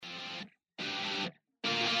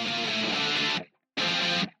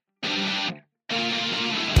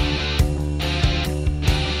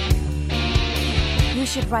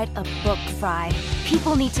should write a book, Fry.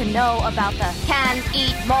 People need to know about the can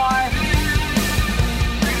eat more.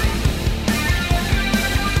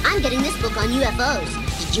 I'm getting this book on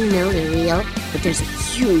UFOs. Did you know they're real? But there's a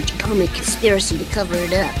huge government conspiracy to cover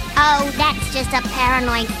it up. Oh, that's just a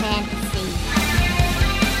paranoid fantasy.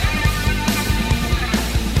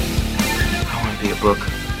 I want to be a book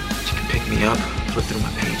that you can pick me up, flip through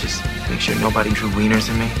my pages, make sure nobody drew wieners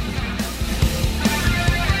in me.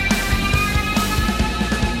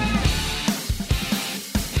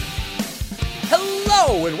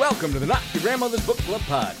 Hello and welcome to the Not Your Grandmother's Book Club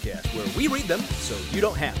podcast, where we read them so you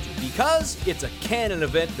don't have to, because it's a canon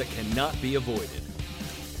event that cannot be avoided.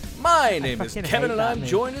 My name is Kevin, and I'm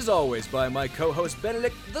joined as always by my co-host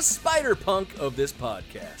Benedict, the Spider-Punk of this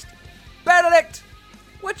podcast. Benedict,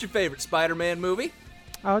 what's your favorite Spider-Man movie?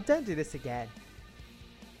 Oh, don't do this again.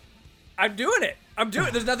 I'm doing it.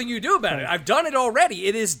 There's nothing you can do about it. I've done it already.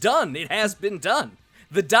 It is done. It has been done.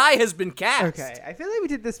 The die has been cast. Okay, I feel like we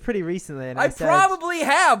did this pretty recently. And I probably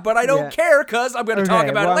have, but I don't care because I'm going to talk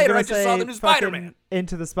about it later. I just saw the new Spider-Man.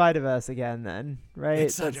 Into the Spider-Verse again then, right?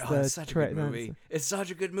 It's such a good movie. It's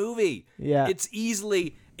such a good movie. Yeah. It's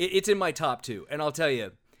easily, it's in my top two. And I'll tell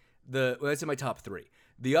you, it's in my top three.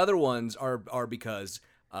 The other ones are because,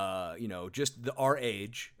 just our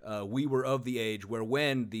age. We were of the age where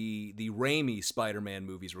when the Raimi Spider-Man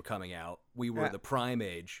movies were coming out, we were the prime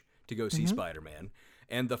age to go see Spider-Man.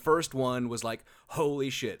 And the first one was like, holy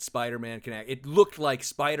shit, Spider-Man can act. It looked like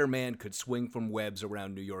Spider-Man could swing from webs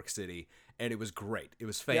around New York City, and it was great. It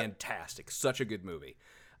was fantastic. Yep. Such a good movie.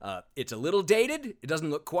 It's a little dated. It doesn't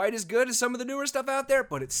look quite as good as some of the newer stuff out there,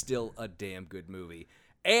 but it's still a damn good movie.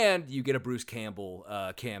 And you get a Bruce Campbell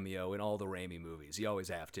cameo in all the Raimi movies. You always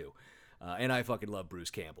have to. And I fucking love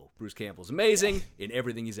Bruce Campbell. Bruce Campbell's amazing in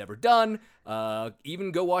everything he's ever done.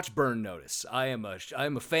 Even go watch Burn Notice. I am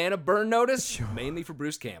a fan of Burn Notice, mainly for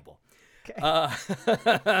Bruce Campbell.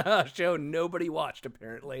 A show nobody watched,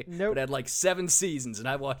 apparently. Nope. It had like 7 seasons, and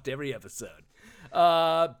I watched every episode.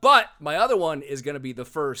 But my other one is going to be the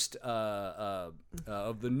first of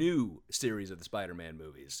the new series of the Spider-Man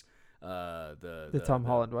movies. The Tom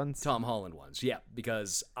Holland ones. Tom Holland ones, yeah,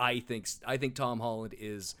 because I think Tom Holland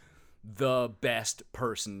is the best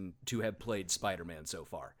person to have played Spider-Man so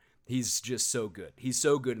far. He's just so good. He's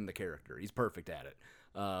so good in the character. He's perfect at it,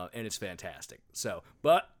 and it's fantastic. So,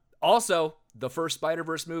 but also the first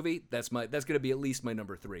Spider-Verse movie. That's going to be at least my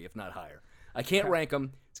number 3, if not higher. I can't rank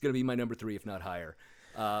them. It's going to be my number 3, if not higher.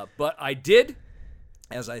 But I did,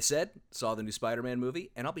 as I said, saw the new Spider-Man movie,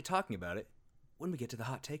 and I'll be talking about it when we get to the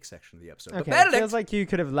hot take section of the episode. Okay, Benedict, it feels like you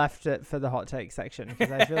could have left it for the hot take section,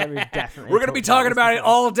 because I feel like we've definitely we're going to be talking about it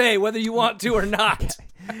all day, whether you want to or not.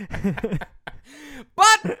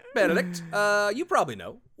 But, Benedict, you probably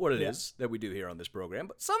know what it is that we do here on this program,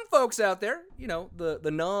 but some folks out there,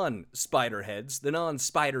 the non-spider heads, the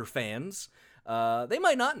non-spider fans, they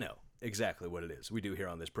might not know exactly what it is we do here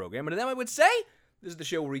on this program. And then I would say, this is the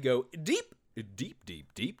show where we go deep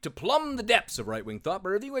to plumb the depths of right-wing thought by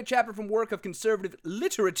reviewing a chapter from work of conservative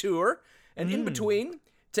literature, and in between,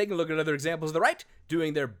 taking a look at other examples of the right,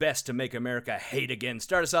 doing their best to make America hate again.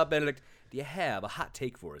 Start us out, Benedict. Do you have a hot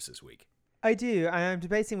take for us this week? I do, and I'm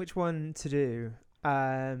debating which one to do.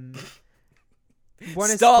 One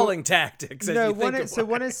Stalling tactics.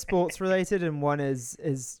 One is sports related, and one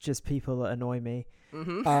is just people that annoy me.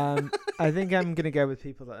 Mm-hmm. I think I'm gonna go with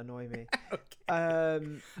people that annoy me. Okay.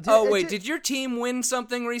 Did your team win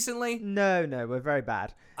something recently? No, we're very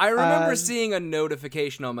bad. I remember seeing a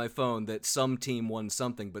notification on my phone that some team won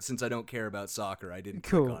something, but since I don't care about soccer, I didn't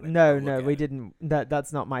click on it. No, we didn't.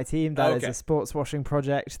 That's not my team. That is a sports washing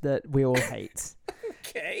project that we all hate.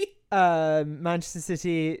 Okay. Manchester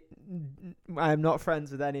City, I'm not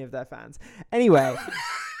friends with any of their fans. Anyway.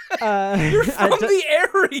 You're from the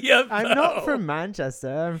area, though. I'm not from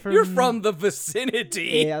Manchester. You're from the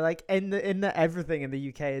vicinity. Yeah, like in the everything in the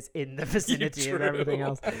UK is in the vicinity of everything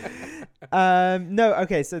else. So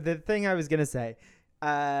the thing I was gonna say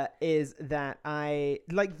is that I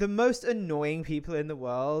like the most annoying people in the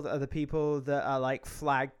world are the people that are like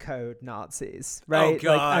flag code Nazis, right? Oh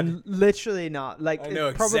God, like, I'm literally not like I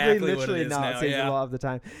know probably exactly literally what it is Nazis now, a lot of the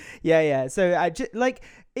time. Yeah. So I just like.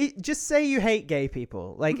 Just say you hate gay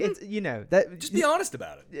people. Like, it's, that. Just be honest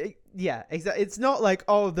about it. Yeah, exactly. It's not like,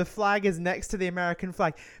 the flag is next to the American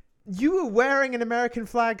flag. You were wearing an American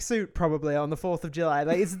flag suit probably on the 4th of July.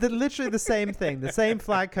 Like, it's literally the same thing, the same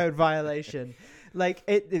flag code violation. Like,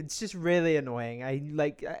 it's just really annoying.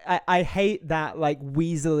 I hate that, like,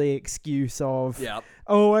 weaselly excuse of,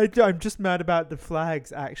 I'm just mad about the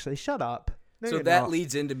flags, actually. Shut up. No, so that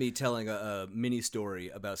leads into me telling a mini story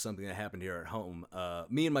about something that happened here at home.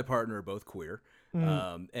 Me and my partner are both queer.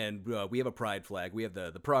 And we have a pride flag. We have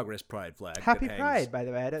the Progress Pride flag. Happy that hangs- Pride, by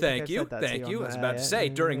the way. I don't Thank think you, I've said that thank to you. I on was the- about to say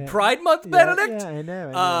during yeah. Pride Month, Benedict. Yeah, I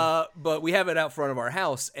know. But we have it out front of our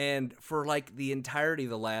house, and for like the entirety of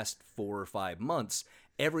the last 4 or 5 months,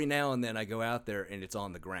 every now and then I go out there and it's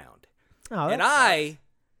on the ground. Oh, And that's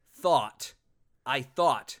I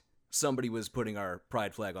thought somebody was putting our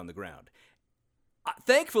pride flag on the ground.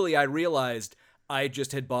 Thankfully, I realized I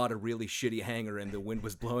just had bought a really shitty hanger and the wind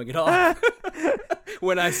was blowing it off.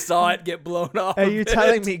 When I saw it get blown off. Are you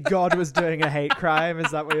telling me God was doing a hate crime?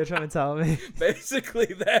 Is that what you're trying to tell me? Basically,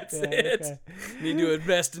 that's it. Okay. Need to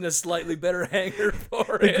invest in a slightly better hanger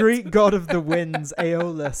for The it. Greek god of the winds,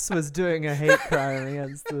 Aeolus, was doing a hate crime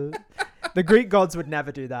against the Greek gods would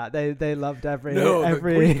never do that. They loved every. The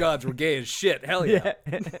Greek gods were gay as shit. Hell yeah.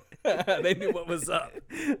 They knew what was up.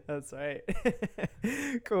 That's right.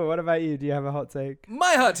 Cool. What about you? Do you have a hot take?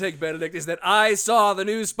 My hot take, Benedict, is that I saw the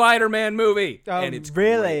new Spider-Man movie. And it's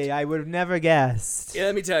really? great. I would have never guessed. Yeah,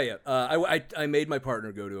 let me tell you. I made my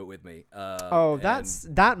partner go to it with me.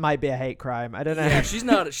 That might be a hate crime. I don't know. Yeah, she's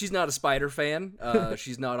not a Spider fan.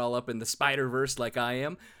 She's not all up in the Spider-Verse like I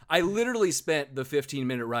am. I literally spent the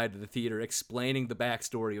 15-minute ride to the theater explaining the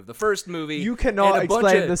backstory of the first movie. You cannot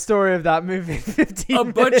explain the story of that movie in 15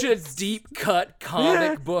 minutes. Bunch of deep-cut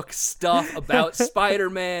comic book stuff about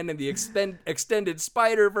Spider-Man and the extended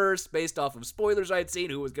Spider-Verse based off of spoilers I'd seen,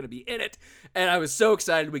 who was going to be in it. And I was so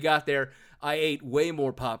excited we got there. I ate way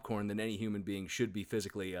more popcorn than any human being should be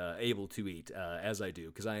physically able to eat, as I do,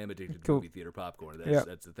 because I am addicted to movie theater popcorn.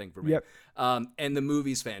 That's the thing for me. Yep. And the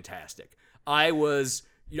movie's fantastic.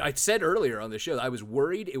 I said earlier on the show that I was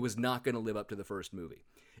worried it was not going to live up to the first movie.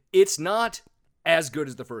 It's not as good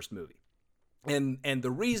as the first movie. And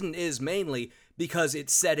the reason is mainly because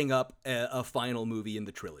it's setting up a final movie in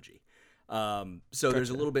the trilogy. So there's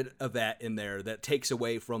a little bit of that in there that takes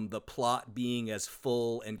away from the plot being as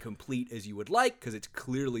full and complete as you would like, because it's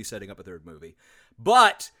clearly setting up a third movie.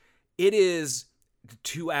 But it is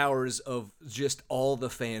 2 hours of just all the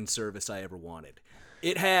fan service I ever wanted.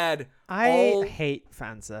 It had I hate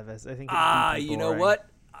fan service. I think it's you know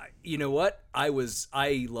what?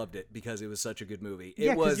 I loved it because it was such a good movie.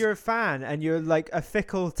 Because you're a fan and you're like you're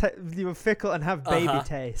fickle and have baby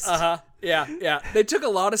taste. Yeah. They took a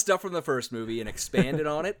lot of stuff from the first movie and expanded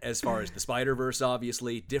on it as far as the Spider-Verse,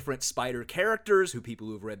 obviously. Different Spider characters who people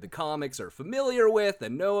who've read the comics are familiar with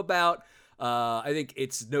and know about. I think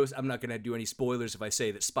I'm not going to do any spoilers if I say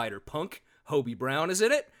that Spider-Punk, Hobie Brown, is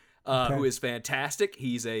in it. Who is fantastic.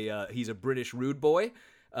 He's a British rude boy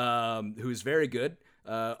who's very good.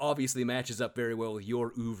 Obviously matches up very well with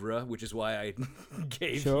your oeuvre, which is why I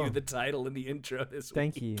gave you the title in the intro this week.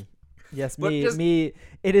 Thank you. Yes, me.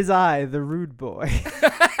 It is I, the rude boy.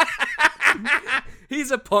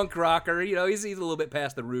 He's a punk rocker. He's a little bit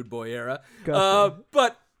past the rude boy era. Gotcha.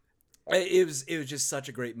 But it was just such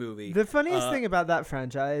a great movie. The funniest thing about that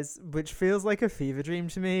franchise, which feels like a fever dream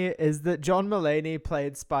to me, is that John Mulaney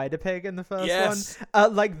played Spider-Pig in the first one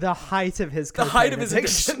at like the height of his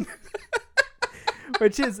addiction.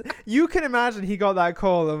 Which is, you can imagine he got that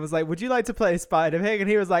call and was like, would you like to play Spider-Pig? And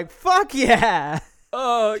he was like, fuck yeah.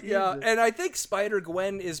 Oh, yeah. And I think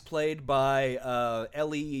Spider-Gwen is played by not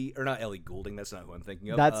Ellie Goulding. That's not who I'm thinking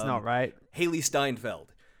of. That's not right. Haley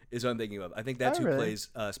Steinfeld is what I'm thinking of. I think that's who plays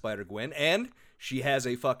Spider-Gwen. And she has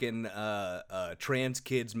a fucking Trans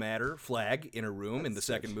Kids Matter flag in her room in the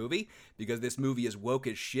second movie, because this movie is woke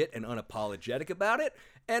as shit and unapologetic about it.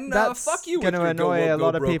 And fuck you with your annoy a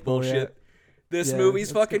lot of people bullshit. Yeah. This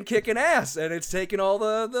movie's fucking kicking ass, and it's taking all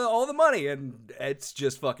the money, and it's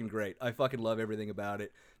just fucking great. I fucking love everything about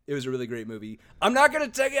it. It was a really great movie. I'm not gonna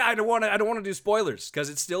tell you. I don't want to do spoilers because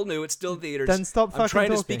it's still new. It's still in theaters. Then stop fucking I'm trying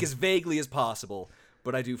talking. to speak as vaguely as possible,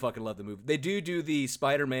 but I do fucking love the movie. They do the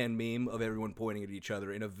Spider-Man meme of everyone pointing at each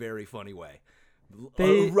other in a very funny way.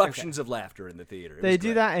 Eruptions of laughter in the theater. They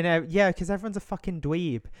do that in because everyone's a fucking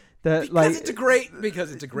dweeb. Because it's a great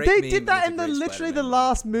meme. They did that in literally the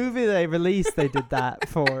last movie they released. They did that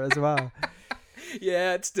for as well.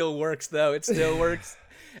 Yeah, it still works though. It still works.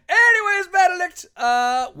 Anyways, Benedict,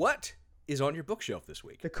 what is on your bookshelf this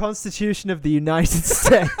week? The Constitution of the United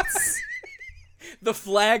States. The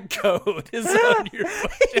flag code is on your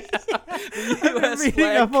bookshelf. The U.S. reading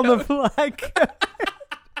flag up code. on the flag code.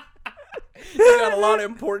 You got a lot of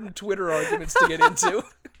important Twitter arguments to get into.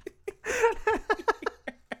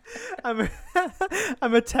 I'm a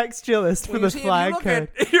textualist for the flag code.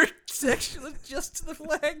 You're textualist just to the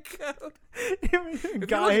flag code. If you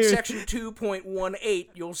look at section 2.18,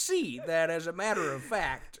 you'll see that as a matter of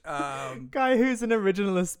fact, guy who's an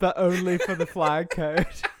originalist but only for the flag code.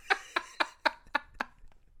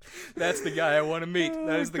 That's the guy I want to meet.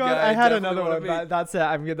 That is the God, guy I had definitely another wanna one. meet. That's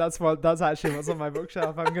it. That's actually what's on my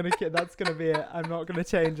bookshelf. That's gonna be it. I'm not gonna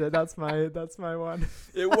change it. That's my one.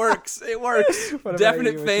 It works. It works. What about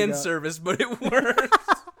Definite you? What you fan got? service, but it works.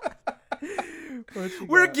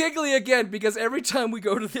 We're got? giggly again because every time we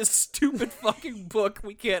go to this stupid fucking book,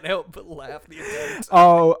 we can't help but laugh the entire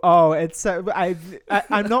time. Oh, it's so.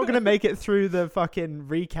 I'm not gonna make it through the fucking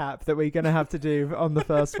recap that we're gonna have to do on the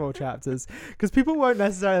first 4 chapters because people won't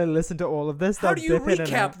necessarily listen to all of this. How do They'll you dip in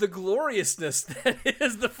and out. recap the gloriousness that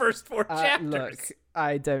is the first 4 chapters? Look,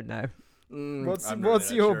 I don't know. What's I'm really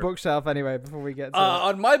not your sure. bookshelf anyway? Before we get to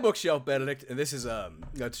On my bookshelf, Benedict, and this is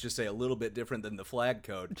let's just say a little bit different than the flag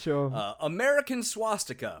code. Sure. American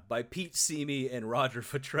Swastika by Pete Seamy and Roger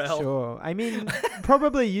Futrell. Sure. I mean,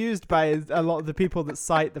 probably used by a lot of the people that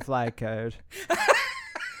cite the flag code.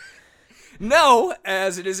 No,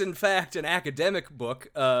 as it is in fact an academic book.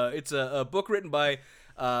 It's a book written by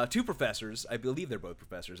 2 professors. I believe they're both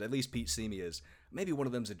professors. At least Pete Seamy is. Maybe one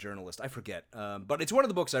of them's a journalist. I forget. But it's one of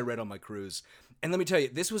the books I read on my cruise. And let me tell you,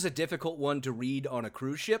 this was a difficult one to read on a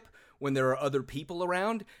cruise ship when there are other people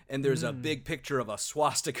around and there's a big picture of a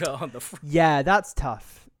swastika on the front. Yeah, that's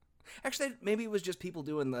tough. Actually, maybe it was just people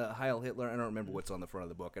doing the Heil Hitler. I don't remember what's on the front of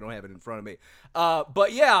the book. I don't have it in front of me.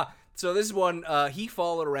 But yeah, so this is one. He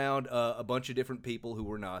followed around a bunch of different people who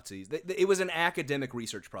were Nazis. It was an academic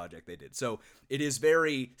research project they did. So it is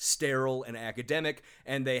very sterile and academic,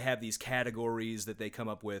 and they have these categories that they come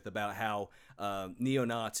up with about how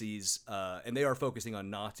neo-Nazis, and they are focusing on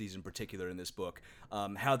Nazis in particular in this book,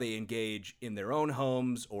 how they engage in their own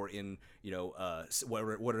homes or in,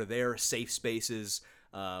 what are their safe spaces,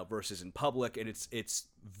 versus in public, and it's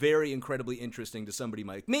very incredibly interesting to somebody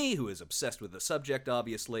like me who is obsessed with the subject,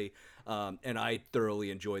 obviously, and I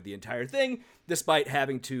thoroughly enjoyed the entire thing, despite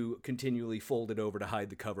having to continually fold it over to hide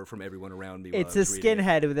the cover from everyone around me. It's a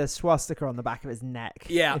skinhead with a swastika on the back of his neck.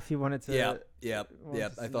 Yeah. If you wanted to. Yeah.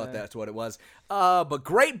 I thought that's what it was. But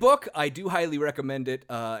great book. I do highly recommend it,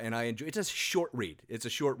 and I enjoy. It's a short read.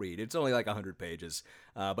 It's only like 100 pages.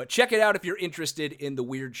 But check it out if you're interested in the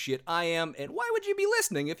weird shit I am. And why would you be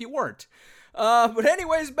listening if you weren't? But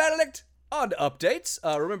anyways, Benedict, on to updates.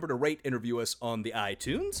 Remember to rate and review us on the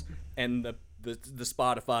iTunes and the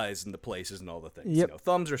Spotifys and the places and all the things. Yep.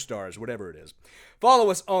 Thumbs or stars, whatever it is.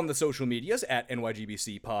 Follow us on the social medias at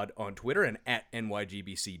NYGBC Pod on Twitter and at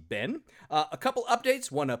NYGBC Ben. A couple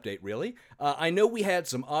updates, one update really. I know we had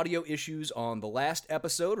some audio issues on the last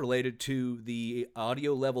episode related to the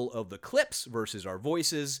audio level of the clips versus our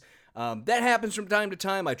voices. That happens from time to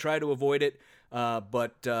time. I try to avoid it.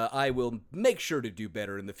 But I will make sure to do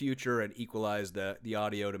better in the future and equalize the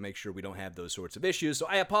audio to make sure we don't have those sorts of issues. So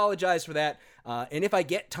I apologize for that. And if I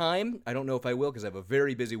get time, I don't know if I will because I have a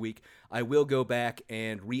very busy week, I will go back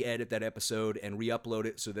and re-edit that episode and re-upload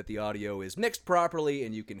it so that the audio is mixed properly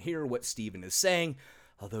and you can hear what Steven is saying.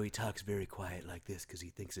 Although he talks very quiet like this because he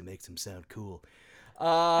thinks it makes him sound cool.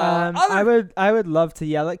 I would love to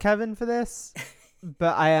yell at Kevin for this,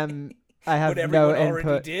 but I have what no everyone input.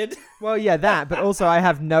 already did. Well, yeah, that, but also I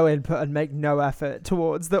have no input and make no effort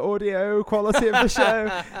towards the audio quality of the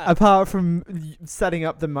show, apart from setting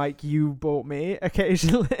up the mic you bought me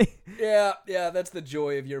occasionally. Yeah, that's the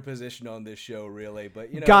joy of your position on this show, really.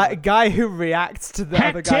 But guy who reacts to the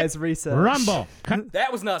other guy's research. Rumble.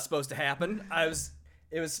 That was not supposed to happen.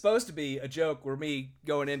 It was supposed to be a joke where me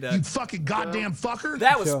going into... You fucking goddamn fucker.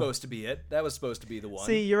 That was supposed to be it. That was supposed to be the one.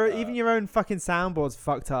 See, even your own fucking soundboard's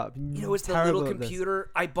fucked up. It's the little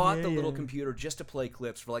computer. I bought the little computer just to play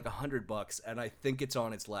clips for like $100, and I think it's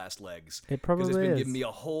on its last legs. It probably is. Because it's been giving me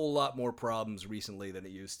a whole lot more problems recently than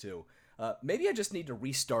it used to. Maybe I just need to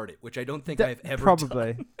restart it, which I don't think I've ever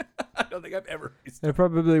done. I don't think I've ever restarted. It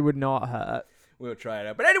probably would not hurt. We'll try it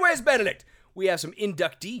out. But anyways, Benedict, we have some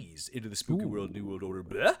inductees into the Spooky World New World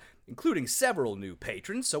Order, including several new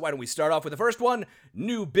patrons. So why don't we start off with the first one?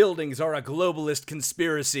 New buildings are a globalist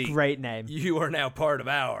conspiracy. Great name. You are now part of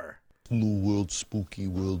our New World Spooky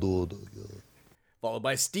World Order. Followed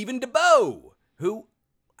by Stephen DeBow, who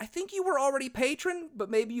I think you were already patron, but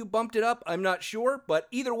maybe you bumped it up. I'm not sure. But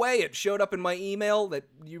either way, it showed up in my email that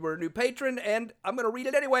you were a new patron, and I'm going to read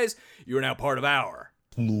it anyways. You are now part of our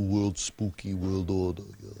New World Spooky World Order.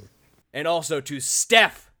 And also to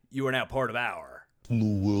Steph, you are now part of our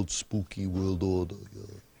New World Spooky World Order.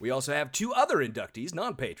 We also have 2 other inductees,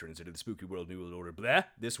 non-patrons, into the Spooky World New World Order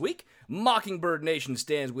this week. Mockingbird Nation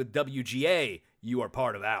stands with WGA. You are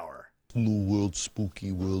part of our New World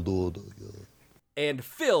Spooky World Order. And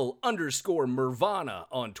Phil_Mervana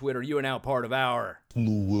on Twitter. You are now part of our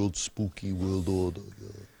New World Spooky World Order.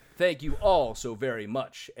 Thank you all so very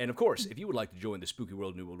much. And of course, if you would like to join the Spooky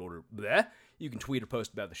World New World Order, you can tweet or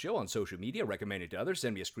post about the show on social media, recommend it to others,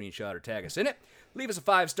 send me a screenshot or tag us in it. Leave us a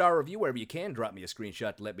 5-star review wherever you can, drop me a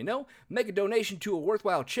screenshot to let me know, make a donation to a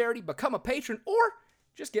worthwhile charity, become a patron, or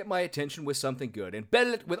just get my attention with something good. And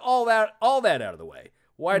with all that out of the way,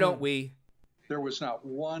 why don't we... There was not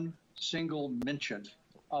one single mention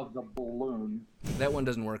of the balloon. That one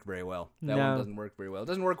doesn't work very well. That No. one doesn't work very well. It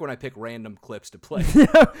doesn't work when I pick random clips to play.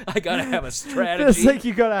 I gotta have a strategy Feels like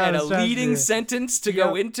you gotta have and a a strategy. leading sentence to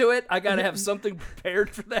go into it. I gotta have something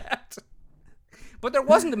prepared for that. But there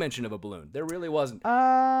wasn't a mention of a balloon. There really wasn't.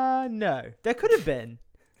 No. There could have been.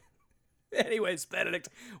 Anyways, Benedict,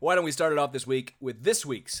 why don't we start it off this week with this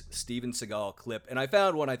week's Steven Seagal clip? And I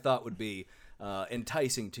found one I thought would be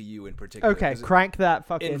enticing to you in particular. Okay, 'cause crank that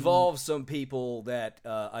fucking... It involves some people that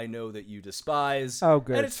I know that you despise. Oh,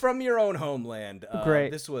 good. And it's from your own homeland.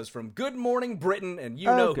 Great. This was from Good Morning Britain, and you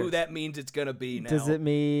know who good. that means it's going to be now. Does it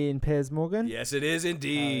mean Piers Morgan? Yes, it is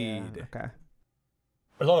indeed. Oh, yeah. Okay.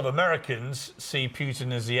 A lot of Americans see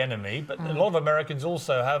Putin as the enemy, but a lot of Americans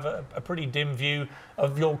also have a pretty dim view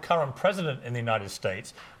of your current president in the United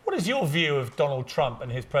States. What is your view of Donald Trump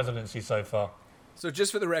and his presidency so far? So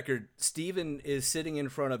just for the record, Steven is sitting in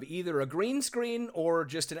front of either a green screen or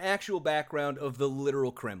just an actual background of the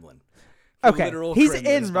literal Kremlin. The Okay, literal he's Kremlin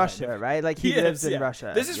is in behind Russia, him. right? Like, he lives in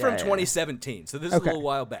Russia. This is Yeah, from yeah. 2017, so this is a little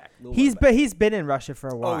while back. He's been in Russia for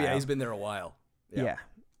a while. Oh, yeah, he's been there a while. Yeah.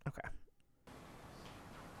 Okay.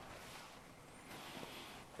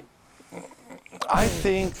 I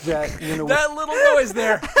think that, That little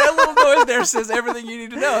noise there says everything you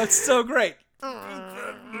need to know. It's so great.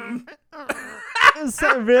 It's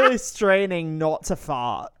so really straining not to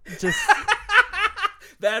fart. Just...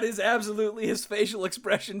 That is absolutely his facial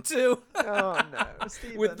expression, too. Oh, no,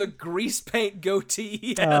 Steven. With the grease paint goatee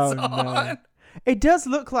he has on. It does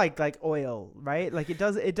look like oil, right? Like, it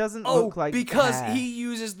doesn't look like because hair. he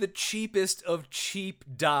uses the cheapest of cheap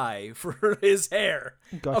dye for his hair.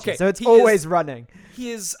 Gotcha. Okay, So it's he always is- running.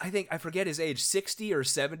 He is, I forget his age, 60 or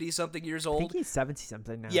 70-something years I old. think he's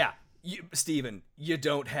 70-something now. Yeah. Steven, you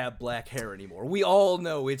don't have black hair anymore. We all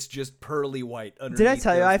know it's just pearly white underneath. Did I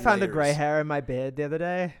tell you those I found a layers. gray hair in my beard the other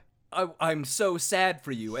day? I'm so sad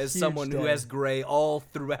for you as Huge someone who day. has gray all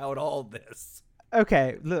throughout all this.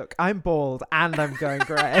 Okay, look, I'm bald and I'm going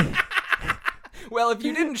gray. Well, if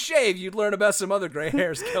you didn't shave, you'd learn about some other gray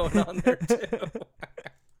hairs going on there, too.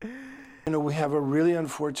 we have a really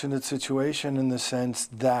unfortunate situation in the sense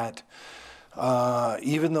that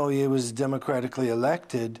even though he was democratically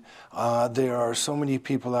elected, there are so many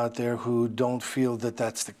people out there who don't feel that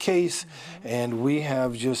that's the case, and we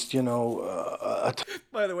have just,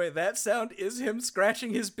 By the way, that sound is him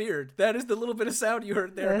scratching his beard. That is the little bit of sound you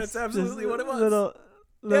heard there. Yes, That's absolutely just what it was. Little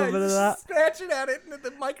yeah, bit of he's that. scratching at it, and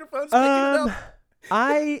the microphone's picking it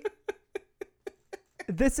up.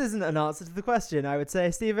 This isn't an answer to the question, I would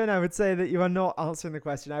say, Stephen. I would say that you are not answering the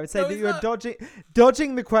question. I would say No, that he's you are not.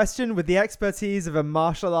 dodging the question with the expertise of a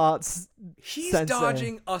martial arts He's sensei.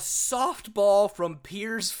 dodging a softball from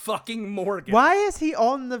Piers fucking Morgan. Why is he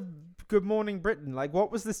on the Good Morning Britain? Like,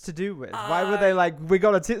 what was this to do with? Why were they like, we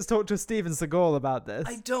got to talk to Steven Seagal about this?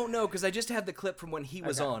 I don't know, because I just have the clip from when he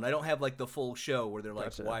was Okay. on. I don't have, like, the full show where they're like,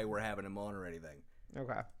 Gotcha. why we're having him on or anything.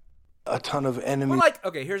 Okay. a ton of enemies. But, like,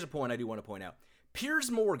 okay, here's a point I do want to point out.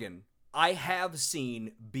 Piers Morgan, I have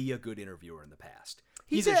seen be a good interviewer in the past.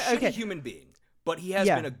 He's a shitty human being, but he has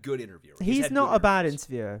been a good interviewer. He's had not good a bad interviews.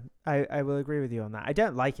 interviewer. I will agree with you on that. I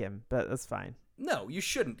don't like him, but that's fine. No, you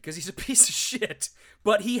shouldn't, because he's a piece of shit.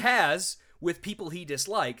 But he has, with people he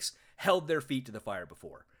dislikes, held their feet to the fire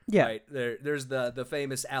before. Yeah. Right? There's the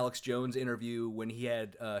famous Alex Jones interview when he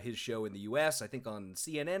had his show in the U.S., I think on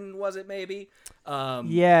CNN, was it maybe?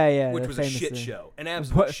 Yeah. Which the was a famous shit thing. show. An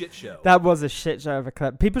absolute shit show. That was a shit show of a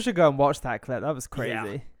clip. People should go and watch that clip. That was crazy.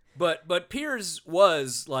 Yeah. But Piers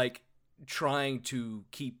was, like, trying to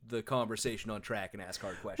keep the conversation on track and ask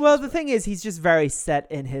hard questions. Well, the thing is, he's just very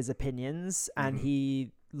set in his opinions, and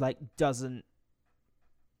he doesn't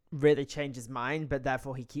really change his mind, but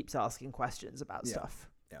therefore he keeps asking questions about stuff.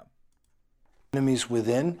 Yeah. Enemies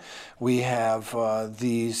within. We have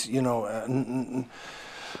these,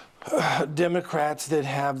 Democrats that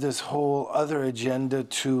have this whole other agenda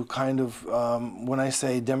to kind of, when I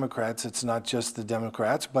say Democrats, it's not just the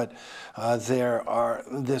Democrats, but there are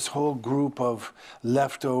this whole group of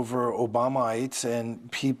leftover Obamaites and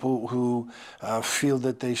people who feel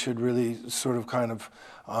that they should really sort of kind of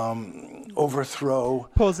overthrow.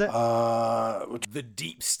 Pause it. The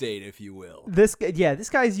deep state, if you will. This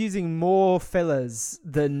guy's using more fillers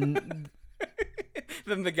than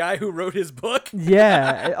than the guy who wrote his book.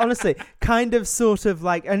 Yeah, honestly, kind of, sort of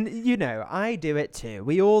like, and I do it too.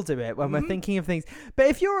 We all do it when we're thinking of things. But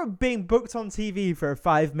if you're being booked on TV for a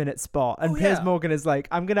 5-minute spot and Piers Morgan is like,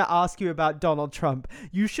 I'm going to ask you about Donald Trump,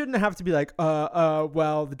 you shouldn't have to be like,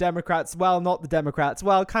 well, the Democrats, well, not the Democrats,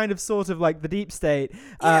 well, kind of, sort of like the deep state,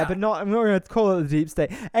 but not, I'm not going to call it the deep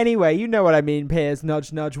state. Anyway, you know what I mean, Piers,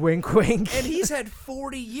 nudge, nudge, wink, wink. And he's had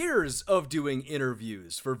 40 years of doing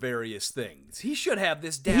interviews for various things. He should have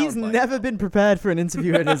this down. He's never been prepared for an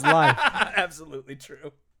interview in his life. Absolutely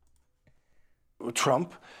true.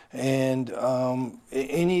 Trump, and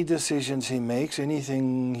any decisions he makes,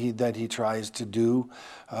 anything that he tries to do,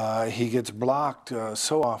 he gets blocked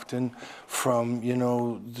so often from,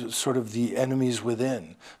 sort of the enemies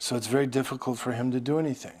within. So it's very difficult for him to do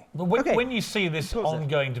anything. But when you see this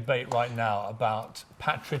ongoing debate right now about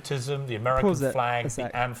patriotism, the American flag,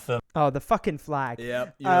 the anthem. Oh, the fucking flag.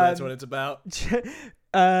 Yep, that's what it's about.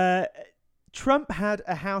 Trump had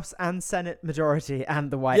a House and Senate majority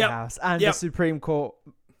and the White House and the Supreme Court,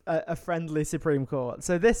 a friendly Supreme Court.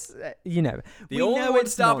 So this, the only one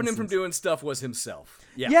stopping him from doing stuff was himself.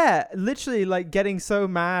 Yeah, literally, like, getting so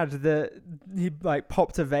mad that he, like,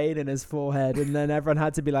 popped a vein in his forehead, and then everyone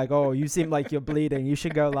had to be like, "Oh, you seem like you're bleeding. You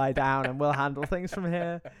should go lie down, and we'll handle things from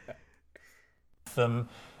here."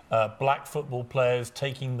 Black football players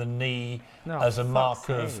taking the knee as a mark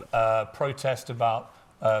of protest about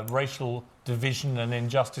racial division and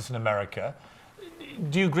injustice in America.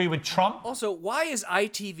 Do you agree with Trump? Also, why is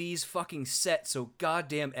ITV's fucking set so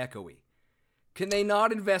goddamn echoey? Can they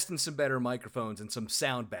not invest in some better microphones and some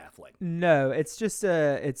sound baffling? No, it's just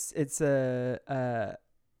it's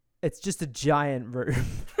just a giant room.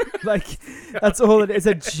 Like, that's all it is.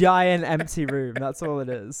 A giant empty room. That's all it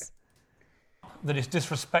is. That it's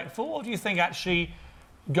disrespectful, or do you think actually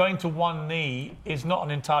going to one knee is not an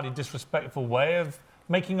entirely disrespectful way of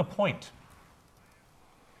making a point?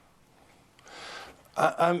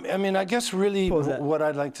 I guess really what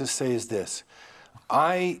I'd like to say is this.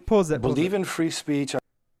 I believe in free speech.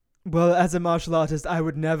 Well, as a martial artist, I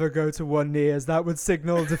would never go to one knee, as that would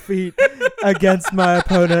signal defeat against my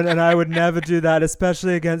opponent, and I would never do that,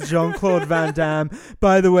 especially against Jean-Claude Van Damme.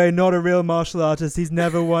 By the way, not a real martial artist. He's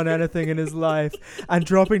never won anything in his life, and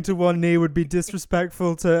dropping to one knee would be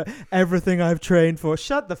disrespectful to everything I've trained for.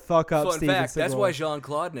 Shut the fuck up, Steven Fun fact, Seagal. that's why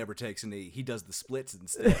Jean-Claude never takes a knee. He does the splits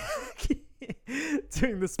instead.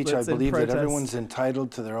 Doing the splits I believe in that protest. everyone's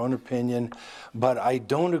entitled to their own opinion, but I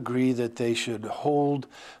don't agree that they should hold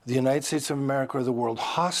the United States of America or the world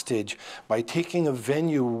hostage by taking a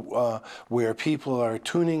venue where people are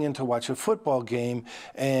tuning in to watch a football game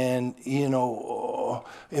and,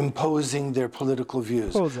 imposing their political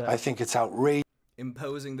views. I think it's outrageous.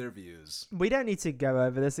 Imposing their views. We don't need to go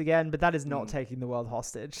over this again, but that is not taking the world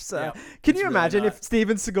hostage. So, can you imagine if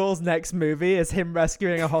Steven Seagal's next movie is him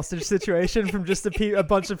rescuing a hostage situation from just a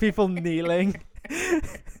bunch of people kneeling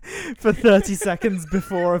for 30 seconds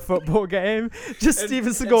before a football game? Just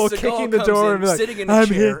Steven Seagal kicking the door and like, sitting in a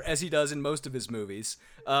chair, as he does in most of his movies,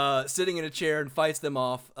 sitting in a chair and fights them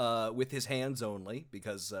off with his hands only,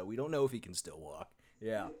 because we don't know if he can still walk.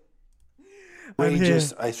 Yeah.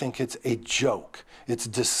 Outrageous. I think it's a joke. It's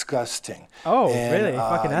disgusting. Oh, really?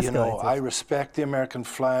 Fucking escalated. I respect the American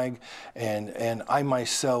flag, and I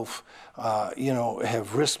myself,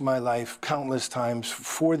 have risked my life countless times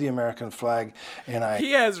for the American flag, and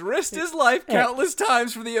He has risked his life countless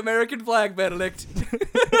times for the American flag, Benedict.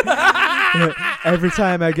 Every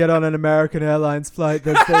time I get on an American Airlines flight,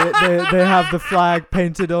 they have the flag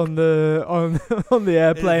painted on the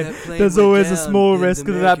airplane. There's always a small risk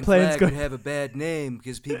that that plane's going to have a bad name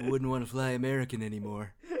because people wouldn't want to fly American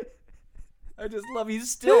anymore. I just love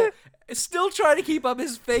he's still trying to keep up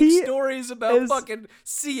his fake stories about fucking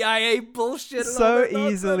CIA bullshit. And so all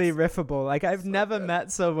that easily nonsense. riffable. Like, I've never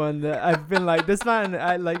met someone that I've been like, this man.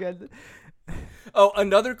 Oh,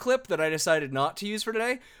 another clip that I decided not to use for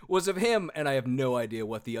today was of him, and I have no idea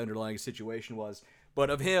what the underlying situation was, but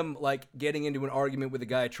of him, like, getting into an argument with a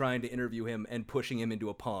guy trying to interview him and pushing him into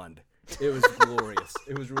a pond. It was glorious.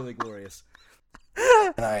 It was really glorious.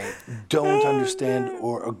 And I don't understand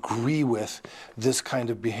or agree with this kind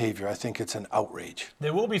of behavior. I think it's an outrage.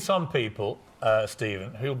 There will be some people,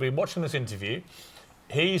 Stephen, who will be watching this interview.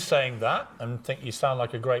 He's saying that and think you sound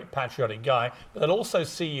like a great patriotic guy, but they'll also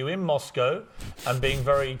see you in Moscow and being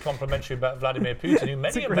very complimentary about Vladimir Putin, who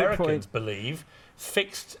many Americans believe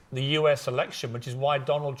fixed the US election, which is why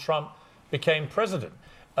Donald Trump became president.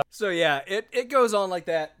 So yeah, it goes on like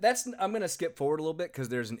that. I'm going to skip forward a little bit because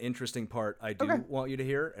there's an interesting part I do want you to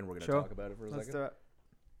hear, and we're going to talk about it for a second. Let's do it.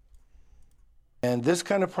 And this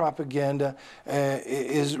kind of propaganda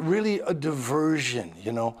is really a diversion,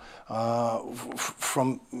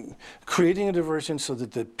 from creating a diversion so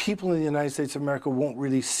that the people in the United States of America won't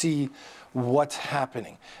really see what's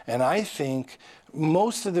happening. And I think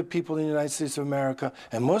most of the people in the United States of America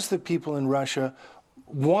and most of the people in Russia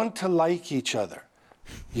want to like each other,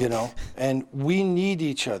 and we need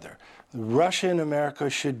each other. Russia and America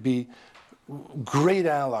should be great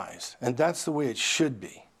allies, and that's the way it should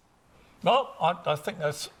be. Well, I think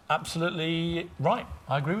that's absolutely right.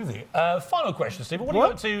 I agree with you. Final question, Stephen. What are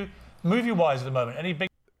you up to movie-wise at the moment? Any big...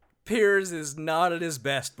 Piers is not at his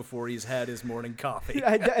best before he's had his morning coffee.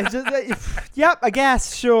 Yep, I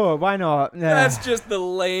guess. Sure, why not? That's just the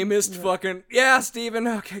lamest fucking... Yeah, Stephen.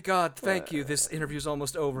 Okay, God, thank you. This interview's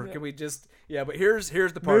almost over. Can we just... Yeah, but here's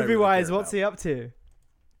the part Movie-wise, really what's he up to?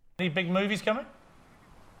 Any big movies coming?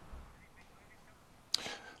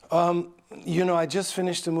 I just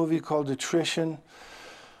finished a movie called Attrition.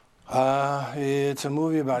 It's a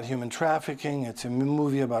movie about human trafficking. It's a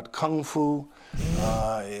movie about kung fu.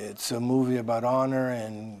 It's a movie about honor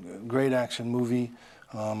and great action movie.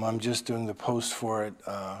 I'm just doing the post for it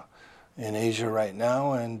in Asia right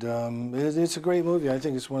now, and it's a great movie. I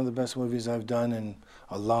think it's one of the best movies I've done in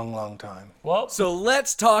a long, long time. Well, so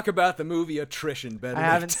let's talk about the movie Attrition, Benedict.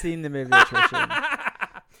 I haven't seen the movie Attrition.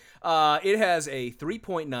 It has a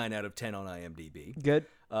 3.9 out of 10 on IMDb. Good.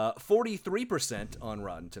 43% on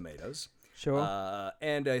Rotten Tomatoes. Sure.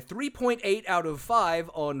 And a 3.8 out of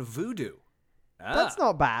 5 on Vudu. That's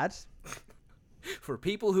not bad. For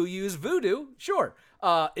people who use Vudu, sure.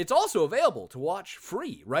 It's also available to watch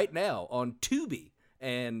free right now on Tubi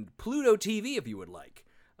and Pluto TV if you would like.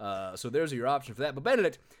 So there's your option for that. But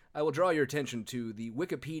Benedict, I will draw your attention to the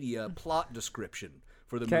Wikipedia plot description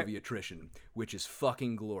for the movie Attrition, which is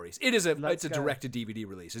fucking glorious. It's a direct-to-DVD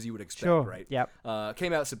release, as you would expect, right? Yep.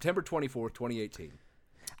 Came out September 24th, 2018.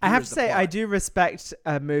 I have to say, I do respect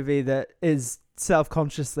a movie that is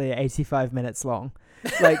self-consciously 85 minutes long.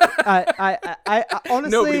 Like, I honestly...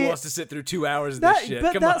 Nobody wants to sit through 2 hours of this shit.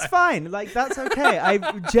 But that's fine. Like, that's okay. I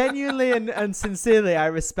genuinely and sincerely, I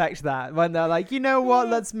respect that. When they're like, you know what,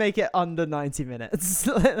 let's make it under 90 minutes.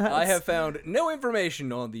 I have found no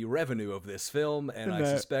information on the revenue of this film, and I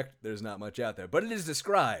suspect there's not much out there. But it is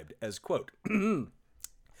described as, quote,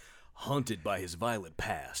 haunted by his violent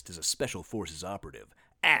past as a special forces operative,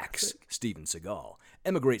 Axe, Steven Seagal,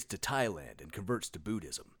 emigrates to Thailand and converts to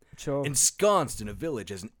Buddhism. Sure. Ensconced in a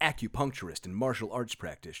village as an acupuncturist and martial arts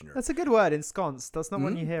practitioner. That's a good word, ensconced. That's not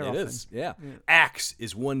one you hear often. It is, yeah. Axe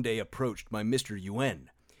is one day approached by Mr.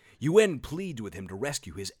 Yuen. Yuen pleads with him to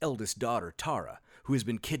rescue his eldest daughter, Tara, who has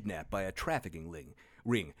been kidnapped by a trafficking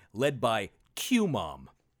ring led by Q-Mom.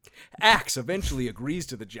 Axe eventually agrees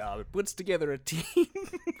to the job and puts together a team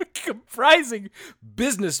comprising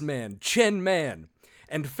businessman Chen Man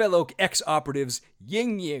and fellow ex-operatives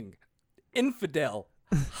Ying Ying, Infidel,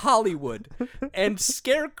 Hollywood, and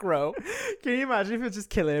Scarecrow. Can you imagine if it's just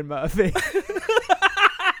Cillian Murphy?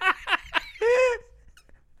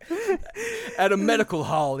 At a medical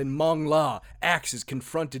hall in Mong La, Axe is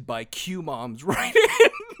confronted by Q-Mom's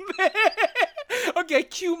right-hand man. Okay,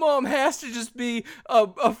 Q-Mom has to just be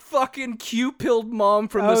a fucking Q-pilled mom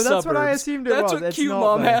from the suburbs. That's what I assumed it was. That's what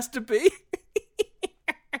Q-Mom has to be.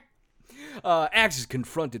 Axe is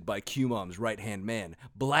confronted by Q-Mom's right-hand man,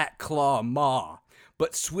 Black Claw Ma,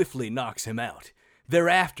 but swiftly knocks him out.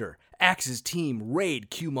 Thereafter, Axe's team raid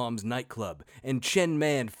Q-Mom's nightclub, and Chen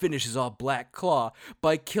Man finishes off Black Claw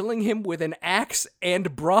by killing him with an axe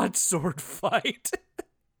and broadsword fight.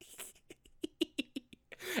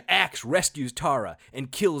 Axe rescues Tara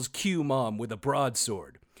and kills Q-Mom with a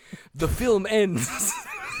broadsword. The film ends...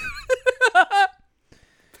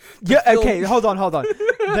 Yeah. Okay. Hold on.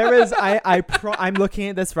 There is. I'm looking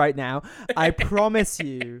at this right now. I promise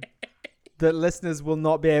you that listeners will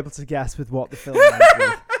not be able to guess with what the film ends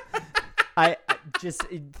with. I just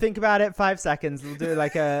think about it. 5 seconds.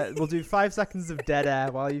 We'll do 5 seconds of dead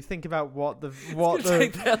air while you think about what It's gonna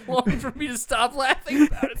take that long for me to stop laughing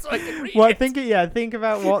about it, so I can read it. Think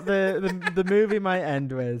about what the movie might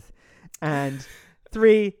end with, and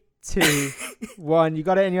 3, 2, 1. You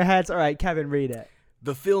got it in your heads. All right, Kevin, read it.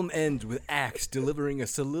 The film ends with Axe delivering a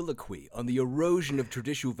soliloquy on the erosion of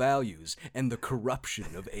traditional values and the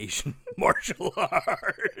corruption of Asian martial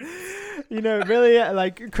arts.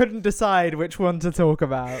 Really, couldn't decide which one to talk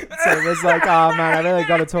about. So it was like, oh man, I really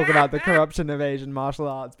got to talk about the corruption of Asian martial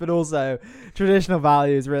arts, but also traditional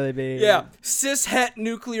values really being... Yeah, cis-het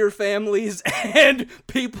nuclear families and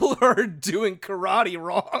people who are doing karate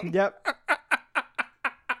wrong. Yep.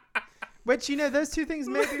 Which, those two things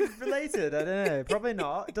may be related. I don't know. Probably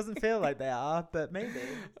not. It doesn't feel like they are, but maybe.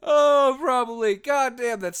 Oh, probably. God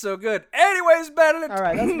damn, that's so good. Anyways, Benedict. All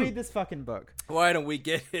right, let's read this fucking book. Why don't we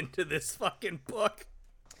get into this fucking book?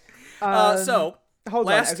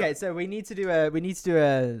 Hold on. Okay, so we need to do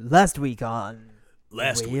a last week on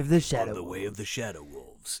Last the Way week of the Shadow on the Wolves. Way of the Shadow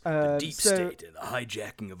Wolves, the deep state and the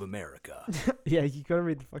hijacking of America. Yeah, you gotta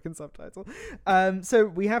read the fucking subtitle. So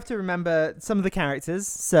we have to remember some of the characters.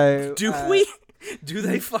 So Do we? Do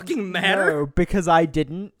they fucking matter? No, because I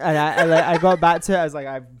didn't, and I got back to it. I was like,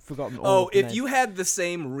 I've forgotten all. Oh, of the if names. you had the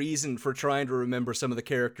same reason for trying to remember some of the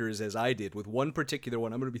characters as I did with one particular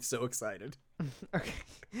one, I'm gonna be so excited. Okay.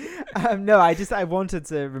 No, I wanted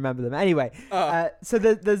to remember them anyway. So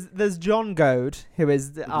there's John Goad, who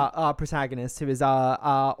is our protagonist, who is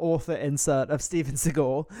our author insert of Steven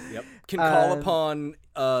Seagal. Yep. Can call upon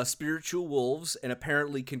spiritual wolves and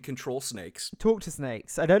apparently can control snakes. Talk to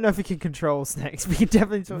snakes. I don't know if he can control snakes. We can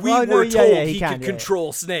definitely talk. We were told he could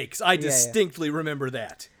control snakes. I distinctly remember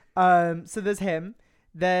that. So there's him.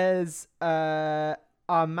 There's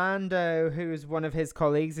Armando, who's one of his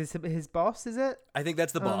colleagues, is his boss, is it? I think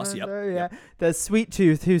that's the boss, Armando, yep. There's Sweet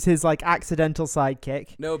Tooth, who's his, accidental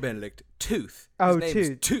sidekick. No, Benedict. Tooth. Oh, his name's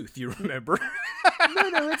Tooth. Tooth, you remember?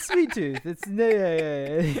 No, it's Sweet Tooth. It's,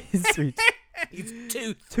 He's Sweet. He's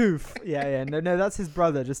Tooth. Tooth. Yeah. No, that's his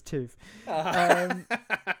brother, just Tooth.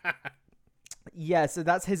 Yeah, so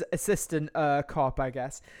that's his assistant cop, I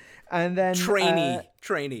guess. And then trainee.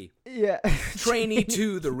 Yeah. Trainee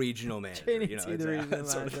to the regional manager. Trainee to the regional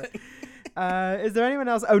manager. Is there anyone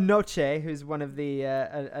else? Oh, Noche, who's one of the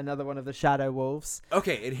another one of the Shadow Wolves.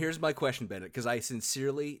 Okay, and here's my question, Bennett, because I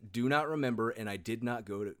sincerely do not remember, and I did not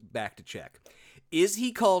go back to check. Is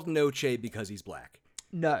he called Noche because he's black?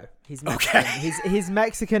 No, he's Mexican. Okay. He's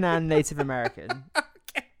Mexican and Native American.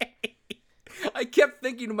 I kept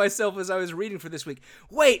thinking to myself as I was reading for this week,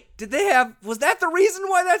 wait, was that the reason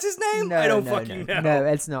why that's his name? No, I don't fucking know. No,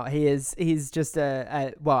 it's not. He's just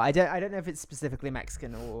well, I don't know if it's specifically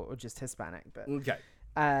Mexican or just Hispanic, but okay.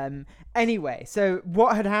 Anyway, so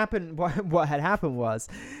what had happened was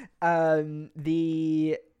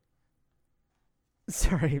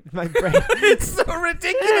sorry, my brain. It's so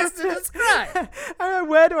ridiculous to describe.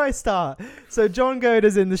 Where do I start? So John Goad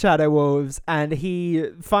is in the Shadow Wolves, and he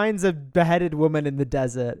finds a beheaded woman in the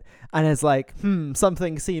desert, and is like,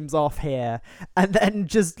 something seems off here, and then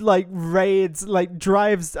just drives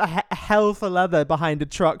a hell for leather behind a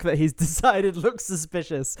truck that he's decided looks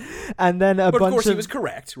suspicious, and then but of course he was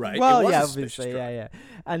correct, right? Well, yeah, obviously, yeah,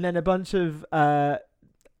 and then a bunch of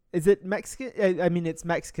is it Mexican? I mean, it's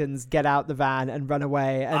Mexicans get out the van and run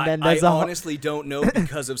away, and then there's I honestly don't know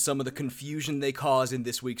because of some of the confusion they cause in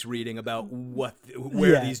this week's reading about where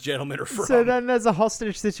these gentlemen are from. So then there's a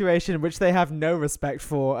hostage situation which they have no respect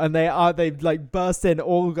for, and they burst in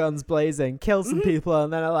all guns blazing, kill some people,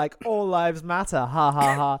 and then are like, all lives matter, ha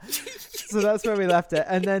ha ha. So that's where we left it,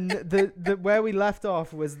 and then the where we left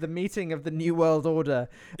off was the meeting of the New World Order,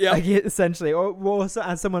 essentially, or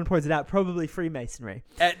as someone pointed out, probably Freemasonry.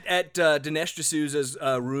 At Dinesh D'Souza's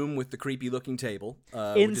room with the creepy-looking table.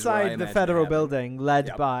 Inside the federal building,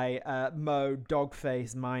 led by Mo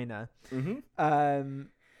Dogface Minor,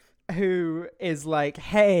 who is like,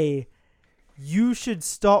 hey, you should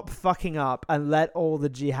stop fucking up and let all the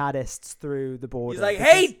jihadists through the border. He's like,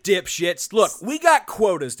 hey, dipshits, look, we got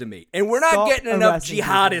quotas to meet, and we're not getting enough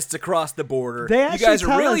jihadists across the border. You guys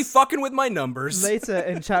are really fucking with my numbers. Later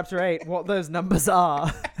in Chapter 8, what those numbers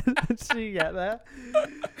are. Did you get there?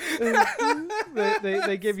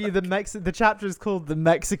 They give you the chapter is called The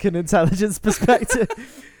Mexican Intelligence Perspective.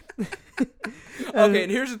 Okay,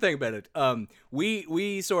 and here's the thing about it.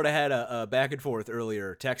 We sort of had a back and forth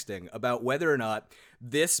earlier texting about whether or not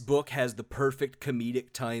this book has the perfect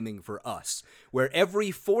comedic timing for us, where every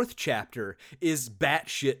fourth chapter is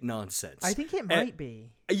batshit nonsense. I think it might be.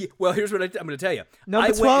 Well, here's what I'm going to tell you.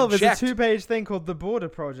 Number 12 is a 2-page thing called The Border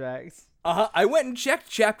Project. I went and checked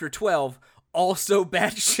chapter 12. Also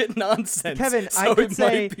batshit nonsense. Kevin, so I could it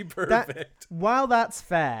say might be perfect. While that's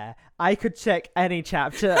fair, I could check any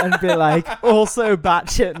chapter and be like, also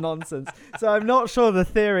batshit nonsense. So I'm not sure the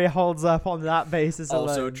theory holds up on that basis alone.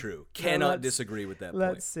 Also true. Cannot disagree with that point.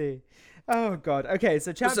 Let's see. Oh, God. Okay,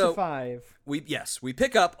 so chapter 5. We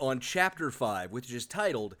pick up on chapter 5, which is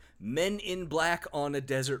titled Men in Black on a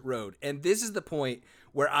Desert Road. And this is the point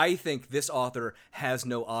where I think this author has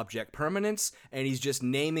no object permanence, and he's just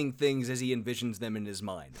naming things as he envisions them in his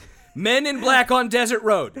mind. Men in Black on Desert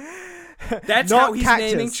Road. That's not how he's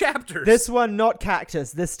cactus. naming chapters. This one, not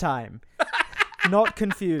cactus, this time. Not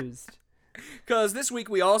confused. Because this week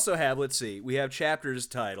we also have, let's see, we have chapters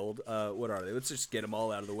titled, what are they? Let's just get them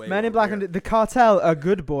all out of the way. Men in Black and the Cartel, a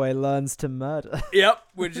good boy learns to murder. Yep,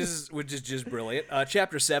 which is just brilliant.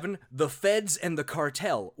 Chapter 7, The Feds and the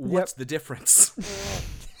Cartel. What's the difference?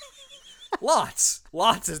 Lots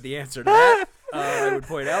is the answer to that. I would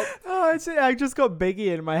point out. Oh, I just got Biggie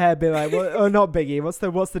in my head, being like, well, oh, not Biggie. What's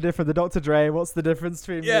the difference? The Dr. Dre. What's the difference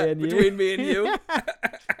between me and you? Between me and you.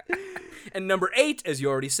 And number 8, as you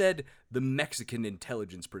already said, the Mexican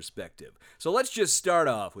intelligence perspective. So let's just start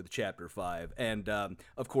off with chapter 5. And,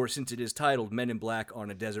 of course, since it is titled Men in Black on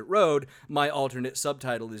a Desert Road, my alternate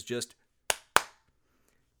subtitle is just...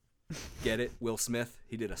 Get it? Will Smith.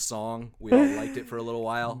 He did a song. We all liked it for a little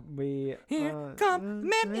while. Here come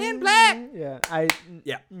Men in Black. Yeah.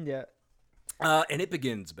 And it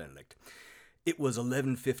begins, Benedict. It was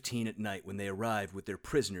 11:15 at night when they arrived with their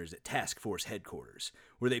prisoners at Task Force headquarters,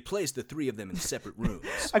 where they placed the 3 of them in separate rooms.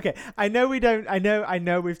 Okay, I know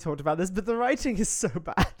we've talked about this, but the writing is so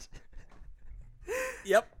bad.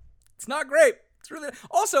 Yep. It's not great. It's really...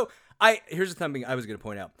 Also, here's something I was going to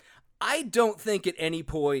point out. I don't think at any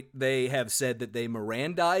point they have said that they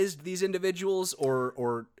Mirandized these individuals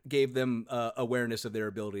or gave them awareness of their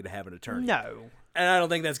ability to have an attorney. No. And I don't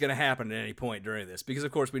think that's going to happen at any point during this, because,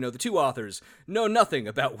 of course, we know the 2 authors know nothing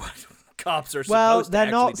about what cops are supposed to actually do. Well,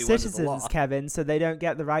 they're not under the citizens, law. Kevin, so they don't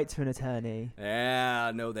get the right to an attorney.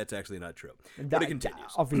 Yeah, no, that's actually not true. But it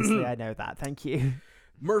continues. Obviously, I know that. Thank you.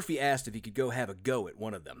 Murphy asked if he could go have a go at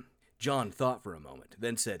one of them. John thought for a moment,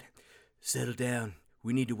 then said, "Settle down.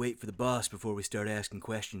 We need to wait for the boss before we start asking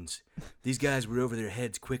questions. These guys were over their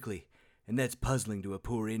heads quickly, and that's puzzling to a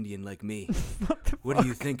poor Indian like me. What do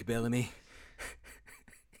you think, Bellamy?"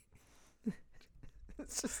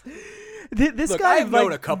 This Look, guy, I've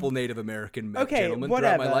known a couple Native American gentlemen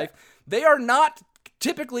throughout my life. They are not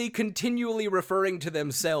typically continually referring to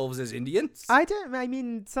themselves as Indians. I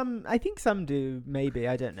think some do, maybe.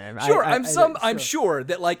 I don't know. Sure, I'm sure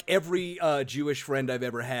that, like every Jewish friend I've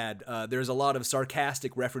ever had, there's a lot of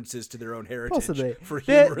sarcastic references to their own heritage. Possibly. For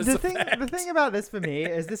humorous the effect. thing about this for me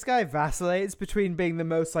is this guy vacillates between being the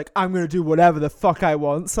most like, I'm going to do whatever the fuck I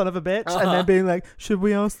want, son of a bitch, and then being like, should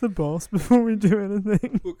we ask the boss before we do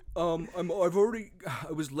anything? Look,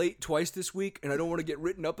 I was late twice this week, and I don't want to get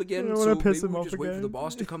written up again, so maybe piss him we off just wait for the again.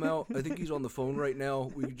 boss to come out. I think he's on the phone right now.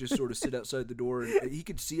 We could just sort of sit outside the door, and he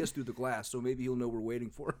could see us through the glass, so maybe he'll know we're waiting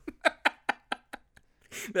for him.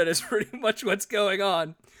 That is pretty much what's going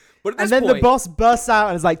on. But at this and then point, the boss bursts out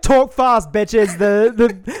and is like, talk fast, bitches.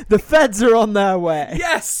 The feds are on their way.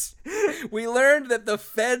 Yes! We learned that the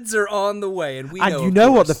feds are on the way, and you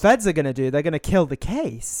know what the feds are going to do? They're going to kill the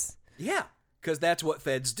case. Yeah, because that's what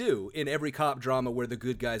feds do in every cop drama where the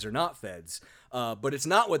good guys are not feds. But it's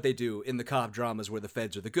not what they do in the cop dramas where the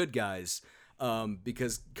feds are the good guys,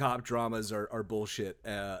 because cop dramas are bullshit,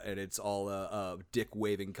 and it's all a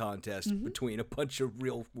dick-waving contest between a bunch of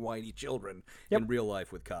real whiny children in real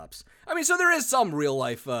life with cops. I mean, so there is some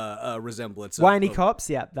real-life resemblance. Whiny cops?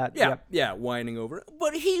 Yeah. Yeah, whining over it.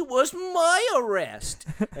 But he was my arrest.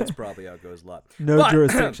 That's probably how it goes a lot. No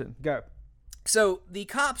jurisdiction. Go. So the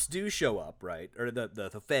cops do show up, right? Or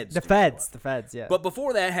the feds. The feds, yeah. But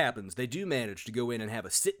before that happens, they do manage to go in and have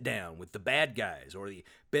a sit down with the bad guys, or the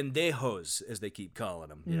pendejos, as they keep calling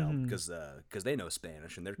them, you know, because they know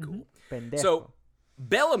Spanish and they're cool. Pendejo. So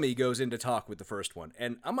Bellamy goes in to talk with the first one,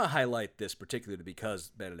 and I'm gonna highlight this particularly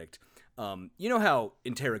because, Benedict, you know how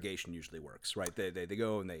interrogation usually works, right? They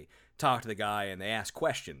go and they talk to the guy and they ask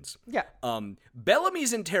questions. Yeah.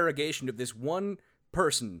 Bellamy's interrogation of this one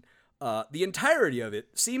person. The entirety of it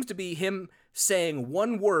seems to be him saying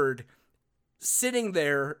one word, sitting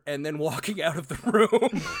there, and then walking out of the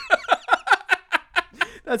room.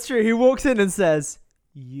 That's true. He walks in and says,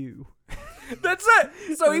 "You." That's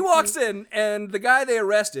it. So he walks in, and the guy they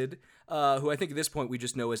arrested, who I think at this point we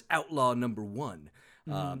just know as Outlaw Number 1,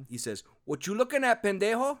 he says, "What you looking at,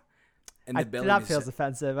 pendejo?" And that feels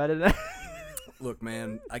offensive. I don't know. Look,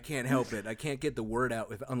 man, I can't help it. I can't get the word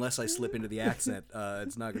out unless I slip into the accent.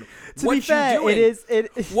 It's not gonna. To be fair, it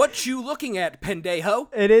is. What you looking at, pendejo?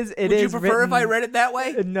 It is. Would you prefer if I read it that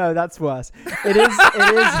way? No, that's worse. It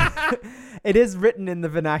is. It is written in the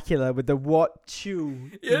vernacular with the what you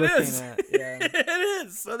looking at. Yeah. It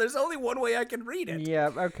is. So there's only one way I can read it. Yeah.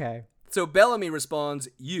 Okay. So Bellamy responds,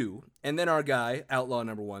 "You," and then our guy, Outlaw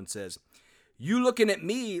Number 1, says, "You looking at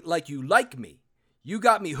me like you like me. You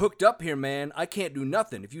got me hooked up here, man. I can't do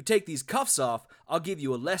nothing. If you take these cuffs off, I'll give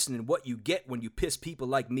you a lesson in what you get when you piss people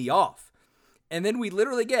like me off." And then we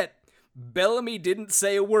literally get, Bellamy didn't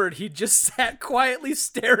say a word. He just sat quietly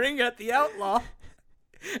staring at the outlaw.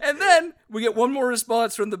 And then we get one more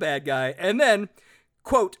response from the bad guy. And then,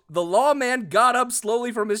 Quote, the lawman got up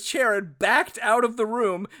slowly from his chair and backed out of the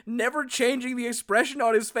room, never changing the expression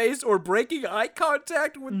on his face or breaking eye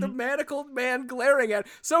contact with the manacled man glaring at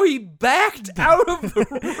him. So he backed out of the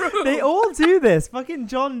room. They all do this. Fucking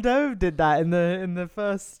John Doe did that in the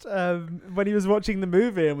first when he was watching the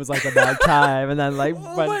movie and was like about time, and then like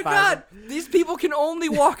oh went my back. God, these people can only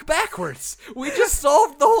walk backwards. We just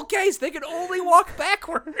solved the whole case. They can only walk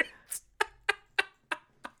backwards.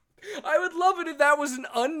 I would love it if that was an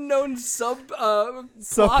unknown subplot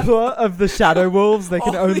of the Shadow Wolves. They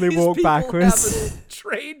can only walk backwards. Have a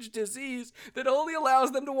strange disease that only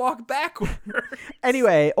allows them to walk backwards.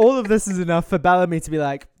 Anyway, all of this is enough for Bellamy to be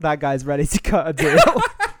like, that guy's ready to cut a deal.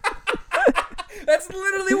 That's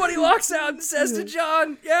literally what he walks out and says to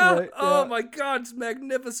John. Yeah. Right, oh yeah. my God, it's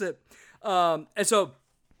magnificent. And so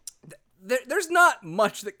there's not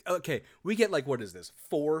much that. Okay, we get like, what is this?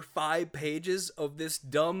 4-5 pages of this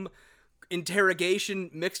dumb interrogation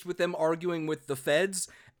mixed with them arguing with the feds,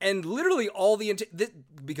 and literally all the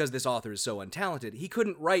because this author is so untalented, he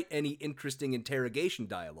couldn't write any interesting interrogation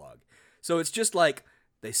dialogue. So it's just like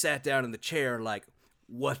they sat down in the chair, like,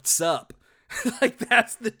 "What's up?" Like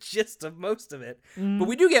that's the gist of most of it. But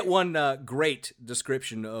we do get one great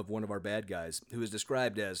description of one of our bad guys, who is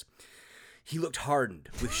described as. He looked hardened,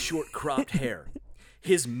 with short cropped hair.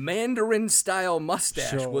 His Mandarin-style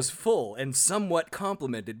mustache was full and somewhat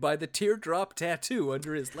complemented by the teardrop tattoo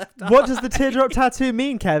under his left eye. What does the teardrop tattoo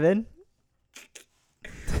mean, Kevin?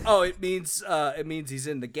 Oh, it means he's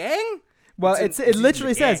in the gang? Well, it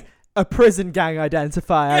literally says a prison gang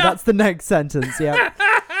identifier. Yeah. That's the next sentence, yeah.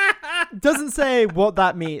 Doesn't say what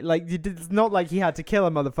that means. Like, it's not like he had to kill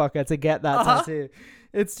a motherfucker to get that tattoo.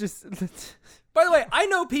 It's just... By the way, I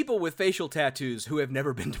know people with facial tattoos who have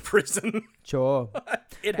never been to prison. Sure.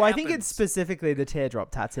 It well, happens. I think it's specifically the teardrop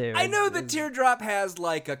tattoo. I know the teardrop has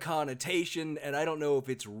like a connotation, and I don't know if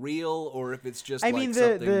it's real or if it's just. I mean,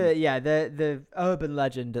 the urban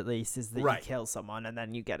legend at least is that right. you kill someone and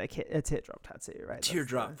then you get a teardrop tattoo, right?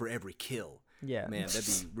 Teardrop for every kill. Yeah. Man, that'd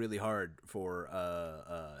be really hard for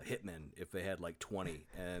hitmen if they had like 20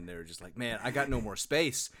 and they're just like, man, I got no more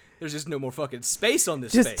space. There's just no more fucking space on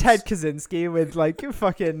this just space. Ted Kaczynski with like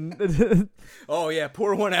fucking... Oh, yeah,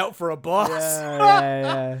 pour one out for a boss.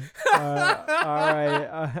 Yeah. All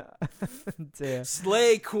right. Dear.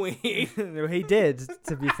 Slay Queen. He did,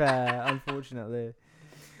 to be fair, unfortunately.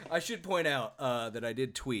 I should point out that I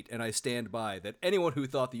did tweet, and I stand by, that anyone who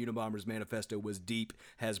thought the Unabomber's manifesto was deep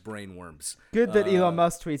has brain worms. Good that Elon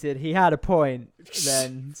Musk tweeted. He had a point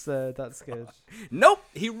then, so that's good. Nope,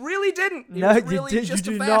 he really didn't. He was really you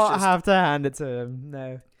do not have to hand it to him.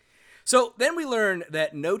 No. So then we learn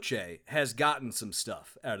that Noche has gotten some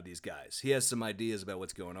stuff out of these guys. He has some ideas about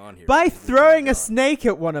what's going on here. By throwing a snake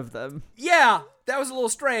at one of them. Yeah, that was a little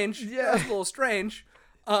strange. Yeah. That was a little strange.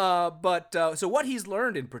 So what he's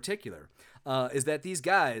learned in particular is that these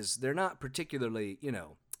guys, they're not particularly,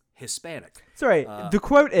 Hispanic. Sorry, the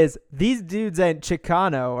quote is, these dudes ain't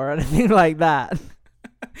Chicano or anything like that.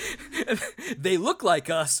 They look like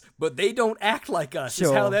us, but they don't act like us, sure.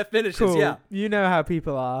 is how that finishes. Cool. Yeah. You know how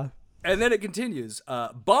people are. And then it continues.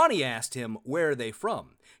 Bonnie asked him, where are they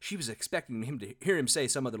from? She was expecting him to hear him say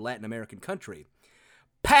some other Latin American country.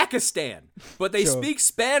 Pakistan, but they speak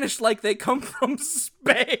Spanish like they come from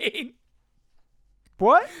Spain.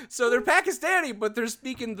 What? So they're Pakistani, but they're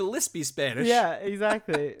speaking the lispy Spanish. Yeah,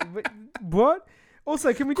 exactly. What?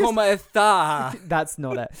 Also, can we just... ¿Cómo está? That's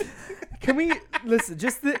not it. Can we... Listen,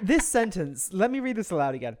 just this sentence. Let me read this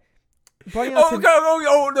aloud again.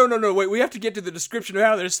 No, wait, we have to get to the description of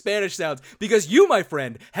how their Spanish sounds, because you, my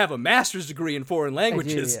friend, have a master's degree in foreign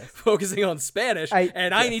languages, yes. focusing on Spanish,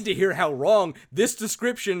 I need to hear how wrong this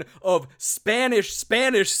description of Spanish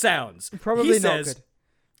sounds. Probably he not says, good.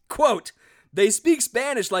 Quote, they speak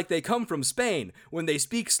Spanish like they come from Spain when they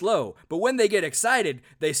speak slow, but when they get excited,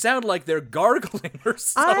 they sound like they're gargling or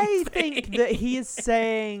something. I think that he is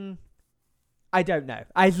saying... I don't know.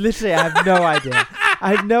 I have no idea.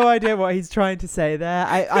 I have no idea what he's trying to say there.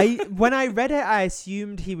 When I read it, I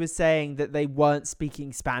assumed he was saying that they weren't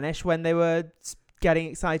speaking Spanish when they were getting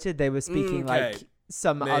excited. They were speaking like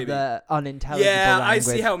some other unintelligible language. I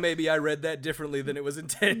see how maybe I read that differently than it was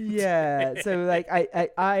intended. Yeah, so like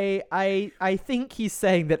I think he's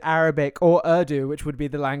saying that Arabic or Urdu, which would be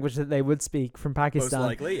the language that they would speak from Pakistan, most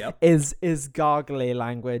likely, yep. is gargly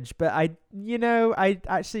language. But I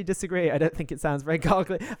actually disagree. I don't think it sounds very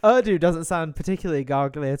gargly. Urdu doesn't sound particularly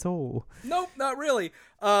gargly at all. Nope, not really.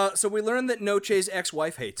 So we learned that Noche's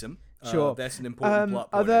ex-wife hates him. Sure, that's an important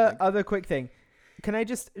plot point. Other quick thing. Can I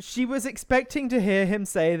just... She was expecting to hear him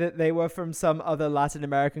say that they were from some other Latin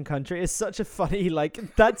American country. It's such a funny,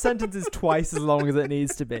 like, that sentence is twice as long as it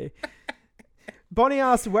needs to be. Bonnie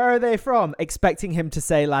asked, where are they from? Expecting him to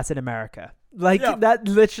say Latin America. Like, that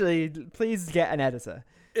literally... Please get an editor.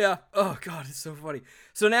 Yeah. Oh, God, it's so funny.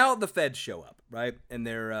 So now the feds show up, right? And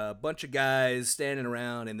they're a bunch of guys standing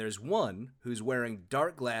around, and there's one who's wearing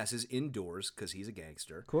dark glasses indoors because he's a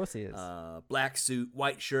gangster. Of course he is. Black suit,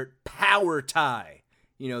 white shirt, power tie.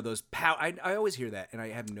 You know, those power... I always hear that, and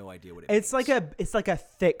I have no idea what it means. It's like a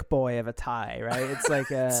thick boy of a tie, right? It's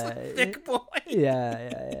like a... It's a thick boy.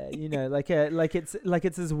 Yeah. You know, like it's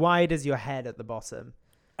as wide as your head at the bottom.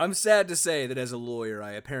 I'm sad to say that as a lawyer,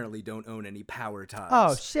 I apparently don't own any power ties.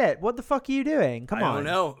 Oh, shit. What the fuck are you doing? Come on. I don't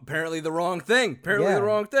know. Apparently the wrong thing. The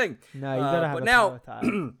wrong thing. No, you gotta have but a now, power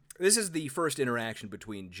tie. This is the first interaction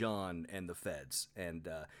between John and the feds. And,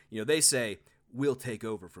 they say, we'll take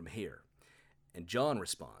over from here. And John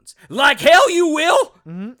responds, like hell you will!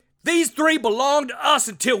 Mm-hmm. These three belong to us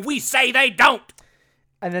until we say they don't!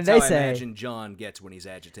 And then That's they how say... I imagine John gets when he's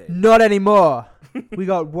agitated. Not anymore. We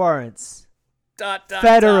got warrants.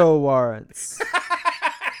 Federal warrants.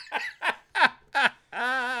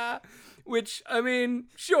 Which, I mean,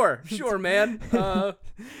 sure, man.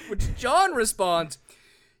 Which John responds,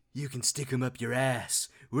 you can stick them up your ass.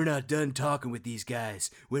 We're not done talking with these guys.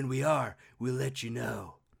 When we are, we'll let you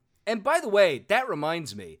know. And by the way, that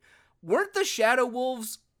reminds me, weren't the Shadow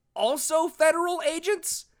Wolves also federal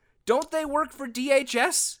agents? Don't they work for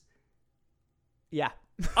DHS? Yeah.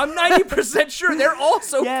 I'm 90% sure they're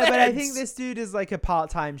also yeah, feds. But I think this dude is like a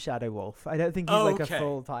part-time Shadow Wolf. I don't think he's like a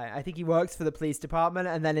full-time. I think he works for the police department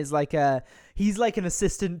and then is like he's like an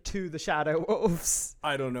assistant to the Shadow Wolves.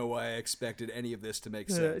 I don't know why I expected any of this to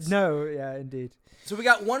make sense. No, yeah, indeed. So we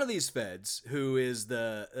got one of these feds who is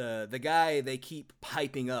the guy they keep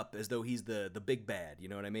piping up as though he's the big bad. You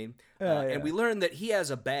know what I mean? And we learn that he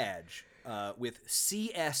has a badge with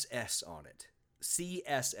CSS on it.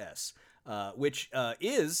 CSS. Which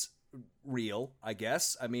is real, I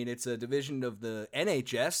guess. I mean, it's a division of the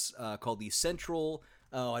NHS called the Central...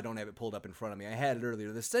 Oh, I don't have it pulled up in front of me. I had it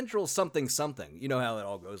earlier. The Central something something. You know how it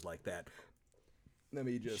all goes like that. Let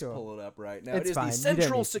me just pull it up right now. It is the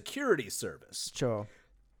Central Security Service. Sure.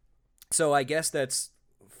 So I guess that's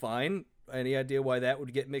fine. Any idea why that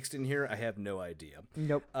would get mixed in here? I have no idea.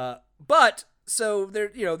 Nope. But... So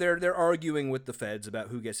they're arguing with the feds about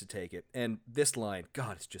who gets to take it, and this line,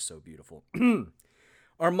 God, it's just so beautiful.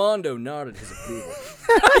 Armando nodded his approval.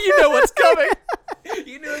 You know what's coming.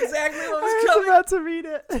 You knew exactly what was coming. I was about to read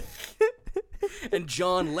it. And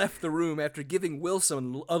John left the room after giving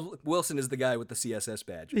Wilson. Wilson is the guy with the CSS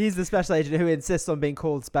badge. He's the special agent who insists on being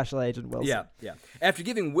called Special Agent Wilson. Yeah. After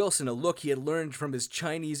giving Wilson a look he had learned from his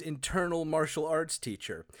Chinese internal martial arts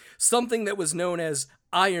teacher, something that was known as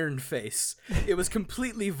Iron Face. It was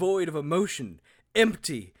completely void of emotion,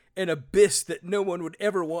 empty, an abyss that no one would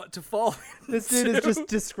ever want to fall into. This dude has just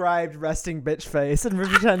described resting bitch face and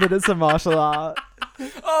pretended it's a martial art.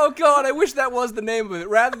 Oh, God, I wish that was the name of it.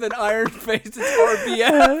 Rather than Iron Face, it's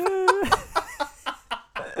RBF.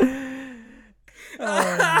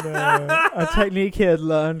 Oh, no. A technique he had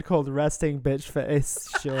learned called resting bitch face.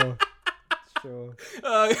 Sure.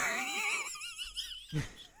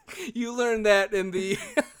 You learned that in the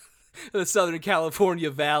Southern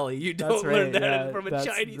California Valley. You don't learn that from a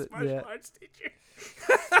Chinese martial arts teacher.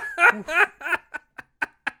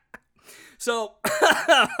 So,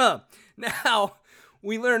 now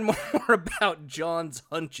we learn more about John's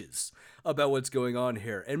hunches about what's going on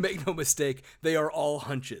here. And make no mistake, they are all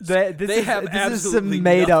hunches. This is some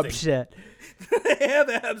made-up shit. They have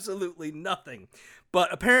absolutely nothing.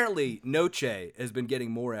 But apparently, Noche has been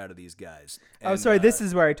getting more out of these guys. And, sorry. This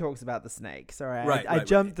is where he talks about the snake. Sorry, I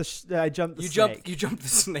jumped the snake. You jumped the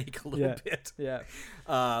snake a little bit. Yeah.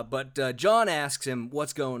 But John asks him,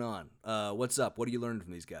 "What's going on? What's up? What do you learn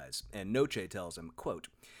from these guys?" And Noche tells him, "Quote: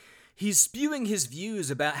 He's spewing his views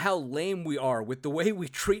about how lame we are with the way we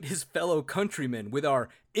treat his fellow countrymen with our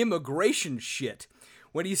immigration shit.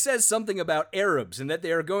 When he says something about Arabs and that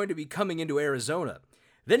they are going to be coming into Arizona."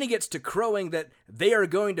 Then he gets to crowing that they are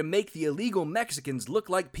going to make the illegal Mexicans look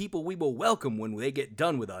like people we will welcome when they get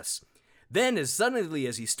done with us. Then, as suddenly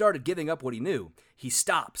as he started giving up what he knew, he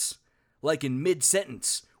stops, like in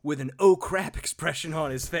mid-sentence, with an oh crap expression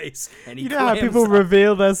on his face. And he you know how people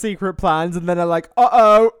reveal their secret plans and then are like,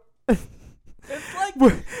 uh-oh. It's like...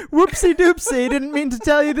 Whoopsie doopsie, didn't mean to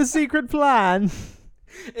tell you the secret plan.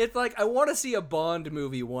 It's like, I want to see a Bond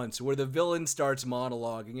movie once where the villain starts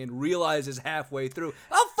monologuing and realizes halfway through,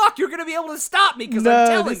 oh, fuck, you're going to be able to stop me because I'm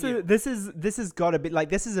telling you. This has got to be, like,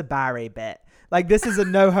 this is a Barry bit. Like, this is a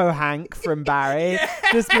NoHo Hank from Barry.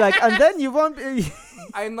 Just be like, and then you won't be...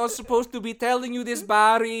 I'm not supposed to be telling you this,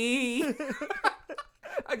 Barry.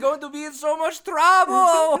 I'm going to be in so much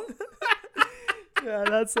trouble. Yeah,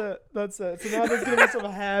 that's it. So now there's going to be some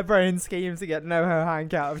harebrained scheme to get NoHo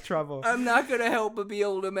Hank out of trouble. I'm not going to help but be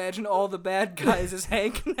able to imagine all the bad guys as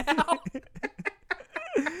Hank now.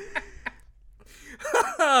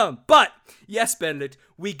 But, yes, Benedict,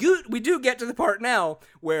 we do get to the part now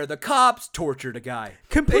where the cops tortured a guy.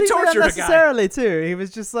 Completely they tortured unnecessarily, too. He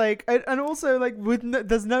was just like... And also, like,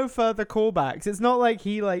 there's no further callbacks. It's not like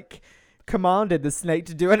he, like... commanded the snake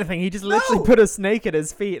to do anything. He just literally put a snake at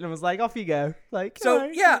his feet and was like, off you go. Like, so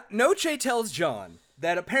right. yeah, Noche tells John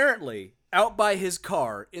that apparently out by his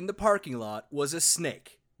car in the parking lot was a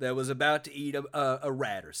snake that was about to eat a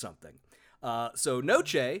rat or something. So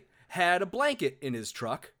Noche had a blanket in his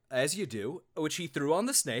truck, as you do, which he threw on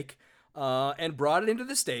the snake and brought it into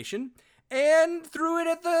the station and threw it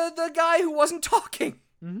at the guy who wasn't talking.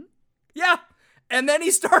 Mm-hmm. Yeah. And then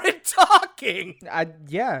he started talking.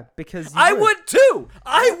 Yeah, because I would too.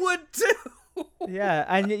 Yeah,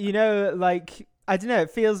 and you know, like, I don't know, it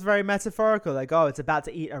feels very metaphorical. Like, oh, it's about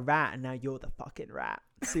to eat a rat, and now you're the fucking rat.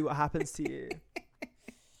 See what happens to you.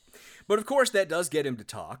 But of course, that does get him to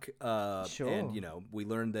talk. Sure. And, you know, we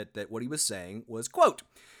learned that what he was saying was, quote,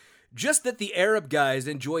 just that the Arab guys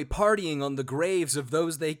enjoy partying on the graves of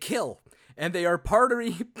those they kill, and they are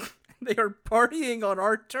partying on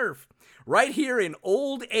our turf. Right here in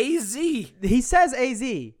old AZ. He says AZ.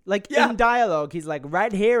 Like, in dialogue, he's like,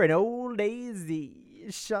 right here in old AZ.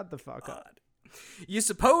 Shut the fuck up. You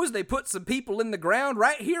suppose they put some people in the ground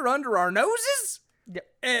right here under our noses? Yep.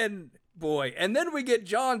 And, boy, and then we get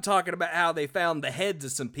John talking about how they found the heads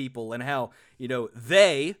of some people and how, you know,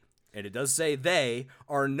 they, and it does say they,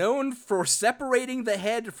 are known for separating the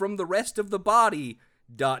head from the rest of the body, ...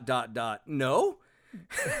 No?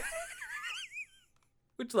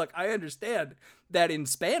 Which, look, I understand that in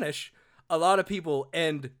Spanish, a lot of people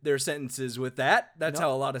end their sentences with that. That's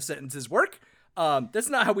how a lot of sentences work. That's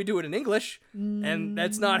not how we do it in English. And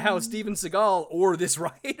that's not how Steven Seagal or this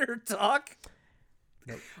writer talk.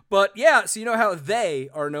 Nope. But, yeah, so you know how they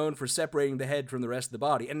are known for separating the head from the rest of the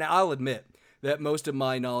body. And now I'll admit that most of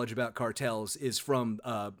my knowledge about cartels is from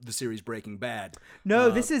the series Breaking Bad.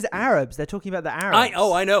 No, this is Arabs. They're talking about the Arabs.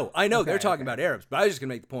 I know. Okay, They're talking about Arabs. But I was just going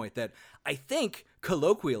to make the point that I think,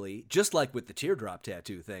 colloquially, just like with the teardrop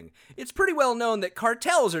tattoo thing, it's pretty well known that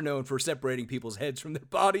cartels are known for separating people's heads from their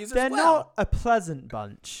bodies They're as well. not a pleasant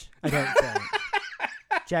bunch, I don't think.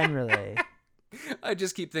 Generally. I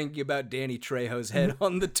just keep thinking about Danny Trejo's head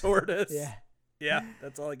on the tortoise. Yeah,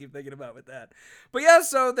 that's all I keep thinking about with that. But yeah,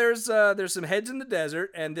 so there's some heads in the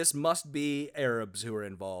desert, and this must be Arabs who are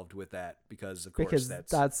involved with that because, of course,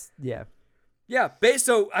 that's yeah. Yeah,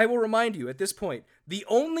 so I will remind you at this point, the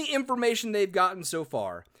only information they've gotten so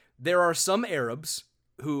far, there are some Arabs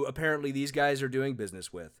who apparently these guys are doing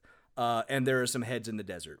business with, and there are some heads in the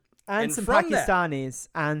desert. And some Pakistanis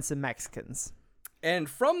and some Mexicans. And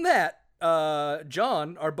from that,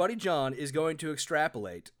 John, our buddy John, is going to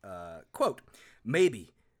extrapolate, quote,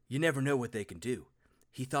 maybe, you never know what they can do.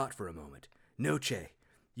 He thought for a moment. Noche,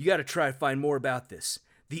 you gotta try to find more about this.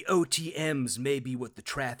 The OTMs may be what the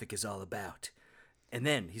traffic is all about. And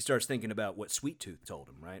then he starts thinking about what Sweet Tooth told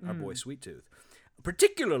him, right? Our boy Sweet Tooth.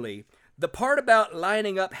 Particularly, the part about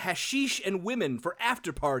lining up hashish and women for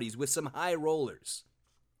after parties with some high rollers.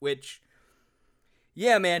 Which,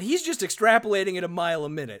 yeah, man, he's just extrapolating at a mile a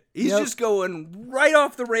minute. He's just going right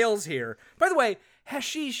off the rails here. By the way,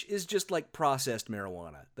 hashish is just like processed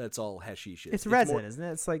marijuana. That's all hashish is. It's resin, isn't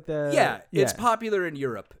it? It's like the... Yeah, it's popular in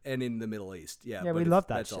Europe and in the Middle East. Yeah, we love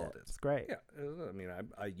that that's shit. all it is. It's great. Yeah, I mean,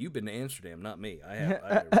 you've been to Amsterdam, not me. I've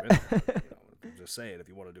never been there. I'm just saying, if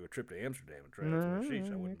you want to do a trip to Amsterdam and try out some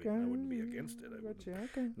hashish, I wouldn't be against it. I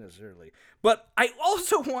wouldn't necessarily. But I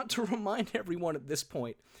also want to remind everyone at this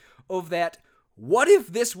point of that. What if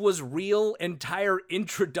this was real entire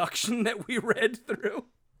introduction that we read through?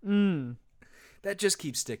 That just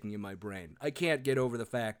keeps sticking in my brain. I can't get over the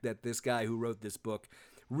fact that this guy who wrote this book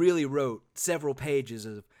really wrote several pages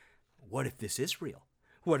of, what if this is real?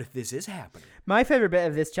 What if this is happening? My favorite bit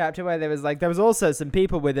of this chapter where there was also some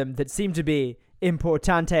people with him that seemed to be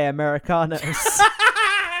importante Americanos.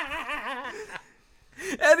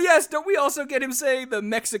 And yes, don't we also get him saying the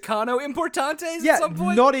Mexicano importantes at some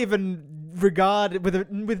point? Not even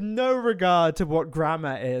with no regard to what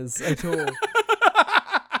grammar is at all.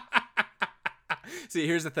 See,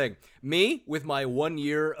 here's the thing. Me, with my 1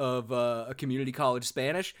 year of a community college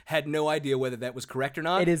Spanish, had no idea whether that was correct or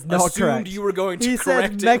not. It is not Assumed correct. you were going to he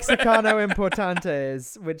correct said it. Mexicano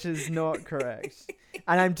importantes, which is not correct.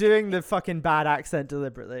 And I'm doing the fucking bad accent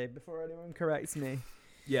deliberately before anyone corrects me.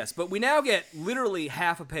 Yes, but we now get literally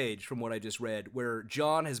half a page from what I just read where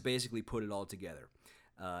John has basically put it all together.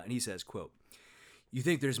 And he says, quote, "You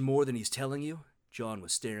think there's more than he's telling you?" John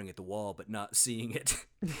was staring at the wall but not seeing it.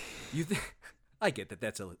 I get that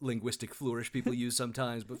that's a linguistic flourish people use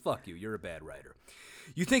sometimes, but fuck you, you're a bad writer.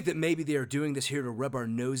 "You think that maybe they are doing this here to rub our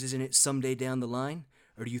noses in it someday down the line?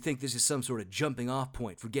 Or do you think this is some sort of jumping off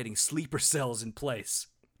point for getting sleeper cells in place?"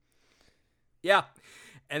 Yeah.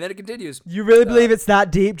 And then it continues. You really believe it's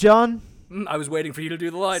that deep, John? I was waiting for you to do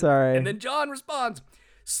the line. Sorry. And then John responds,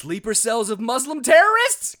 "Sleeper cells of Muslim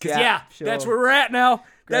terrorists?" Because, yeah, sure. that's where we're at now.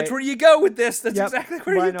 Great. That's where you go with this. That's Yep. exactly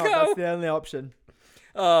where Why you not? go. That's the only option.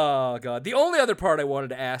 Oh, God. The only other part I wanted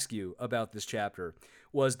to ask you about this chapter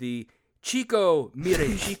was the Chico,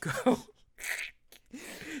 mire, Chico.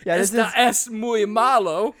 Yeah, this Esta es muy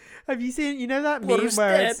malo. Have you seen, you know that Por meme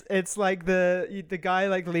where usted. it's like the guy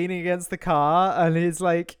like leaning against the car and he's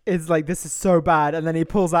like, this is so bad, and then he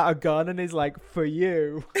pulls out a gun and he's like, "For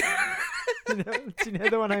you." Do you know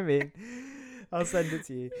the one I mean? I'll send it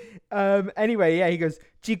to you. Anyway, yeah, he goes,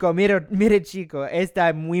 "Chico, mire Chico,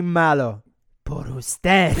 está muy malo. Por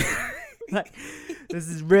usted." Like, this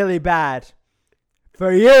is really bad.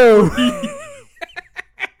 For you.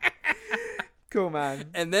 Cool, man.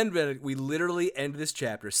 And then we literally end this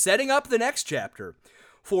chapter, setting up the next chapter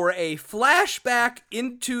for a flashback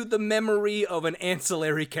into the memory of an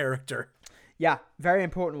ancillary character. Yeah, very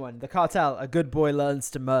important one. The cartel, a good boy learns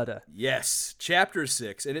to murder. Yes, chapter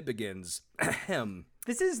 6, and it begins.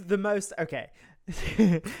 This is the most, okay.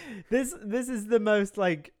 This is the most,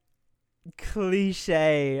 like,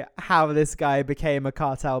 cliche how this guy became a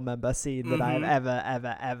cartel member scene that I have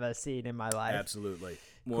ever seen in my life. Absolutely.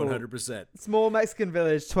 100%. Small Mexican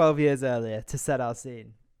village 12 years earlier to set our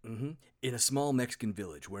scene. In a small Mexican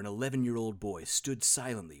village where an 11-year-old boy stood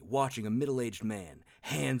silently watching a middle-aged man,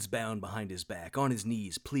 hands bound behind his back, on his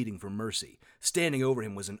knees, pleading for mercy. Standing over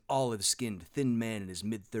him was an olive-skinned, thin man in his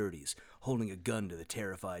mid-30s, holding a gun to the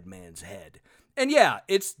terrified man's head. And yeah,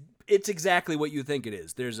 it's exactly what you think it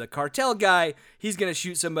is. There's a cartel guy, he's gonna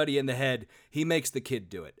shoot somebody in the head, he makes the kid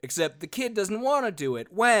do it. Except the kid doesn't want to do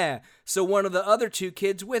it. Wah! So one of the other two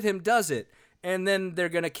kids with him does it. And then they're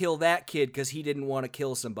gonna kill that kid because he didn't want to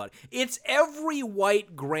kill somebody. It's every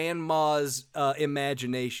white grandma's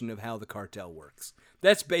imagination of how the cartel works.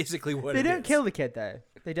 That's basically what it is. They don't kill the kid, though.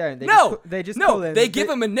 They don't. They just no, call him. they give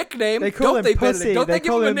him a nickname. They call don't him they, Pussy. Don't they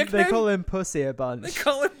give him a nickname? They call him Pussy a bunch. They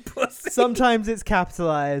call him Pussy. Sometimes it's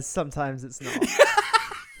capitalized, sometimes it's not.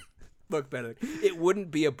 Look, Benedict, it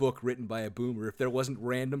wouldn't be a book written by a boomer if there wasn't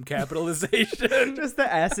random capitalization. Just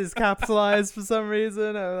the S is capitalized for some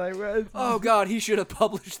reason. I'm like, what? Oh, God, he should have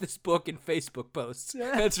published this book in Facebook posts.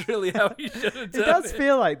 Yeah. That's really how he should have done it. It does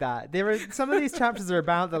feel like that. Some of these chapters are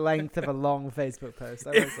about the length of a long Facebook post,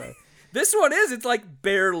 I will say. This one is. It's like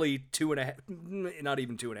barely 2.5, not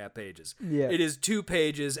even 2.5 pages. Yeah. It is 2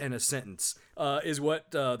 pages and a sentence. Is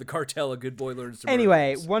what the cartel, a good boy learns to murder.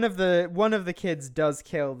 Anyway, is. one of the kids does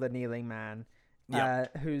kill the kneeling man,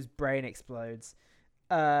 whose brain explodes,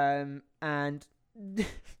 and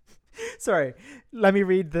sorry, let me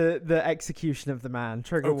read the execution of the man.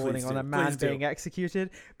 Trigger warning on a man being executed.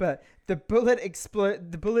 But the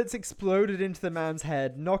bullets exploded into the man's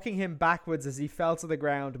head, knocking him backwards as he fell to the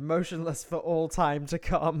ground, motionless for all time to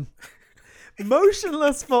come.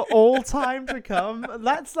 Motionless for all time to come.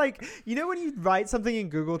 That's like, you know when you write something in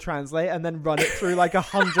Google Translate and then run it through like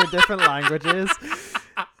 100 different languages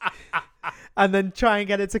and then try and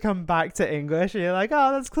get it to come back to English, and you're like,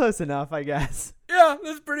 oh, that's close enough, I guess. Yeah,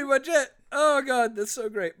 that's pretty much it. Oh, God, that's so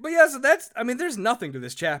great. But yeah, so there's nothing to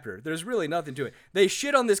this chapter. There's really nothing to it. They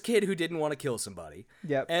shit on this kid who didn't want to kill somebody.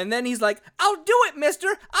 Yep. And then he's like, "I'll do it, mister.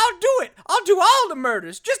 I'll do it. I'll do all the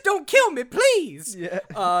murders. Just don't kill me, please."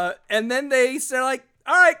 Yeah. And then they're like,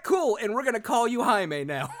 "All right, cool. And we're going to call you Jaime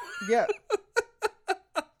now." Yeah.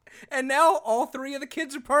 And now all 3 of the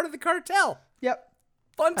kids are part of the cartel. Yep.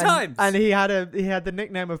 Fun times. And he had the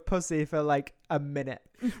nickname of Pussy for like a minute.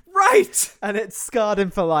 Right. And it scarred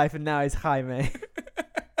him for life, and now he's Jaime.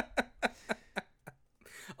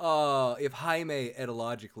 If Jaime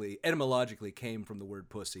etymologically came from the word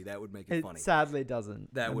pussy, that would make it funny. It sadly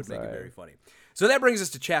doesn't. That would make it very funny. So that brings us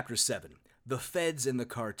to chapter 7. The feds and the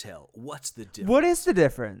cartel. What's the difference? What is the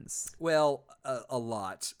difference? Well, a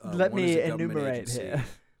lot. Let one me is a government enumerate agency. here.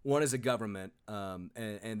 One is a government,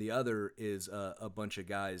 and the other is a bunch of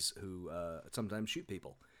guys who sometimes shoot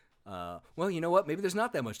people. well, you know what? Maybe there's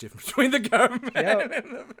not that much difference between the government.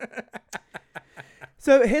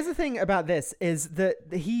 So here's the thing about this is that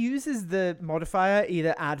he uses the modifier,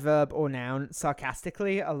 either adverb or noun,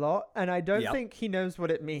 sarcastically a lot, and I don't think he knows what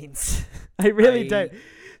it means. I really don't.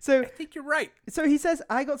 So I think you're right. So he says,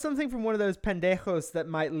 I got something from one of those pendejos that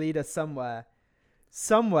might lead us somewhere.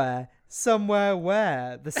 Somewhere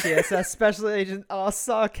where the CSS special agent asks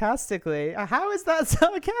sarcastically. How is that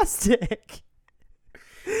sarcastic?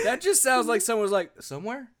 That just sounds like someone was like,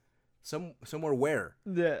 somewhere? Somewhere where?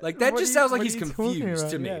 Yeah. Like, that just sounds like he's confused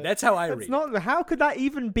to me. Yeah. That's how I read it. How could that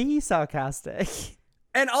even be sarcastic?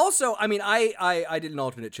 And also, I mean, I did an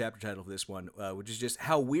alternate chapter title for this one, which is just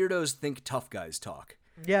how weirdos think tough guys talk.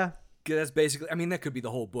 Yeah. That's basically, I mean, that could be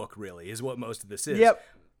the whole book, really, is what most of this is. Yep.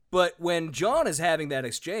 But when John is having that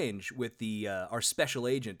exchange with the our special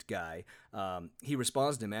agent guy, he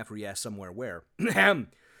responds to him after he asks somewhere where.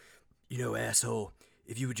 You know, asshole,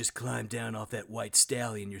 if you would just climb down off that white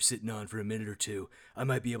stallion you're sitting on for a minute or two, I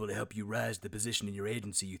might be able to help you rise to the position in your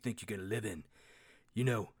agency you think you're going to live in. You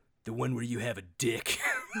know, the one where you have a dick.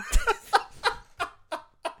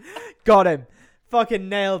 Got him. Fucking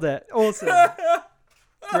nailed it. Awesome.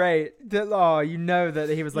 Great. Oh, you know that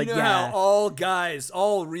he was like, how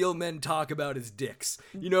all real men talk about is dicks.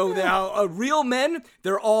 You know how real men,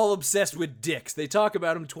 they're all obsessed with dicks. They talk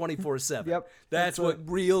about them 24/7. Yep. That's what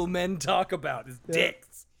real men talk about is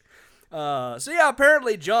dicks. So yeah,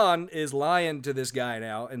 apparently John is lying to this guy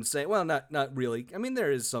now and saying, well, not really. I mean,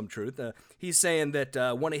 there is some truth. He's saying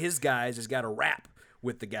that one of his guys has got a rap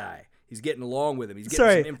with the guy. He's getting along with him. He's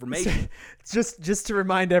getting some information. Just to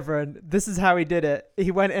remind everyone, this is how he did it.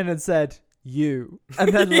 He went in and said, you,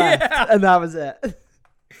 and then left, and that was it.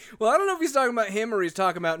 Well, I don't know if he's talking about him or he's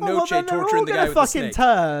talking about Noche torturing the guy with the snake.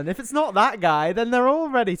 Turn. If it's not that guy, then they're all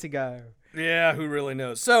ready to go. Yeah, who really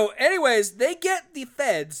knows? So, anyways, they get the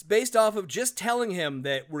feds based off of just telling him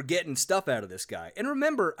that we're getting stuff out of this guy. And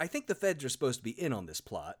remember, I think the feds are supposed to be in on this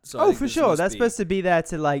plot. So for sure. They're supposed to be there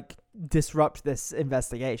to, like, disrupt this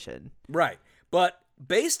investigation. Right. But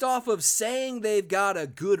based off of saying they've got a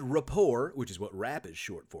good rapport, which is what rap is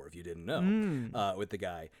short for, if you didn't know, with the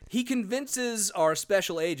guy, he convinces our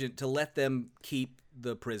special agent to let them keep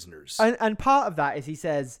the prisoners. And part of that is he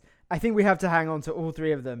says, I think we have to hang on to all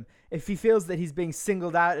three of them. If he feels that he's being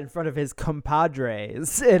singled out in front of his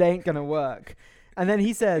compadres, it ain't gonna work. And then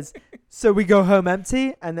he says, so we go home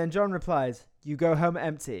empty? And then John replies, you go home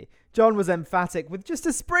empty. John was emphatic with just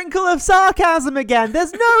a sprinkle of sarcasm again.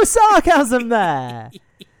 There's no sarcasm there.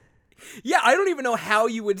 Yeah, I don't even know how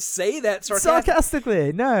you would say that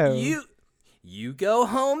sarcastically. No. You go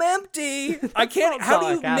home empty. I can't. How do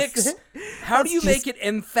you mix? How do you make it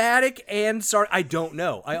emphatic and I don't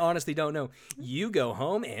know. I honestly don't know. You go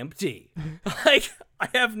home empty. Like, I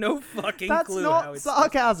have no fucking clue. That's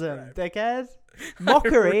not sarcasm, dickhead.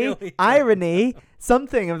 Mockery, irony,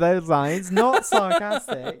 something of those lines, not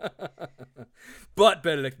sarcastic. But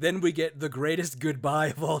Benedict, then we get the greatest goodbye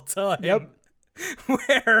of all time. Yep.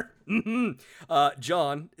 Where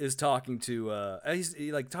John is talking to he's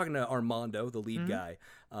talking to Armando, the lead guy,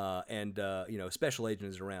 and special agent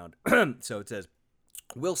is around. So it says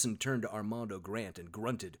Wilson turned to Armando Grant and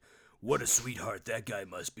grunted, "What a sweetheart that guy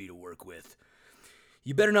must be to work with.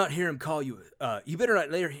 You better not hear him call you. You better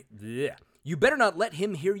not let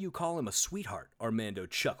him hear you call him a sweetheart." Armando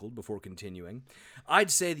chuckled before continuing. "I'd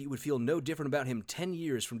say that you would feel no different about him 10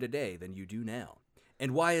 years from today than you do now."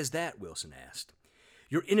 "And why is that?" Wilson asked.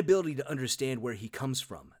 "Your inability to understand where he comes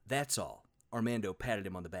from, that's all." Armando patted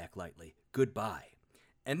him on the back lightly. "Goodbye."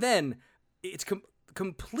 And then it's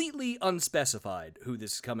completely unspecified who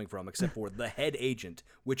this is coming from, except for the head agent,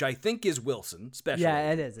 which I think is Wilson, special.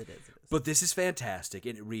 Yeah, it is. But this is fantastic,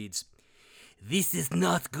 and it reads, "This is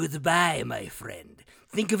not goodbye, my friend.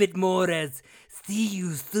 Think of it more as see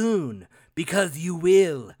you soon, because you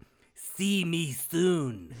will see me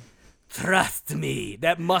soon. Trust me."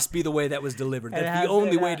 That must be the way that was delivered. That's the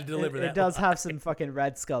only way to deliver that. It does have some fucking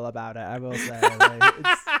Red Skull about it, I will say.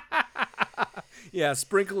 Yeah,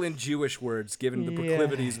 sprinkle in Jewish words given the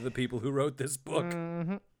proclivities of the people who wrote this book.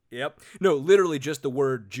 Mm-hmm. Yep. No, literally just the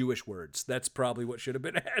word Jewish words. That's probably what should have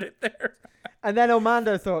been added there. And then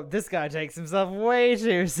Armando thought, this guy takes himself way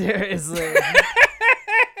too seriously.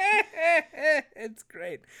 It's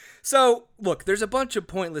great. So, look, there's a bunch of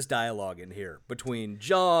pointless dialogue in here between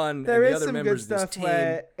John There and the is other some good members of this stuff team.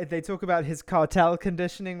 where they talk about his cartel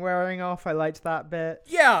conditioning wearing off. I liked that bit.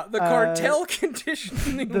 Yeah, the cartel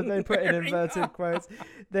conditioning that they put in wearing inverted off. quotes.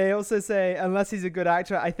 They also say, unless he's a good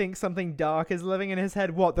actor, I think something dark is living in his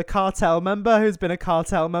head. What, the cartel member who's been a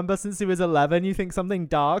cartel member since he was 11? You think something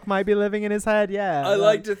dark might be living in his head? Yeah. I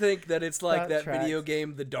like to think that it's like that tracks. video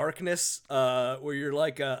game, The Darkness, where you're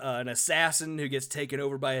like an assassin who gets taken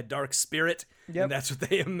over by a dark spirit, Yep. and that's what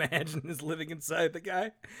they imagine is living inside the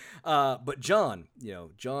guy. But John,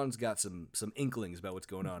 John's got some inklings about what's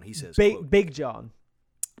going on. He says, quote, Big John.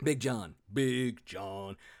 Big John,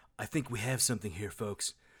 I think we have something here,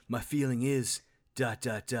 folks. My feeling is, ...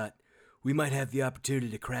 we might have the opportunity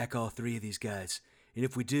to crack all three of these guys. And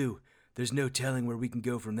if we do, there's no telling where we can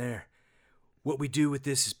go from there. What we do with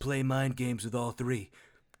this is play mind games with all three, ...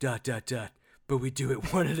 but we do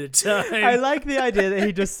it one at a time. I like the idea that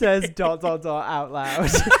he just says ... out loud.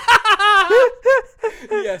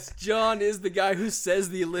 Yes, John is the guy who says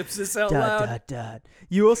the ellipsis out loud.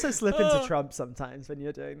 You also slip into Trump sometimes when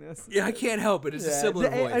you're doing this. Yeah, I can't help it. It's a similar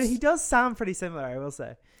voice. And he does sound pretty similar, I will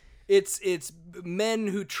say. It's men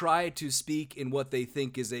who try to speak in what they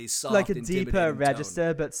think is a soft, like a intimidating deeper register,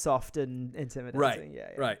 tone. but soft and intimidating. Right,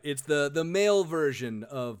 Yeah. right. It's the male version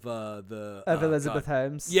of Elizabeth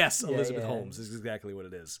Holmes. Yes, Yeah, Elizabeth yeah. Holmes is exactly what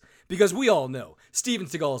it is. Because we all know Steven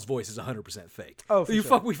Seagal's voice is 100% fake. Oh, for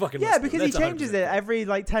sure. We fucking Yeah, listen to because him. he That's changes 100% it fake.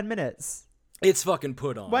 every 10 minutes. It's fucking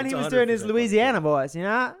put on. When It's he was doing his 100% Louisiana voice,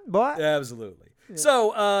 boy? Absolutely. Yeah.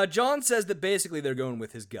 So John says that basically they're going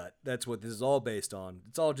with his gut. That's what this is all based on.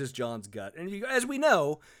 It's all just John's gut. And as we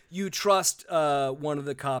know, you trust one of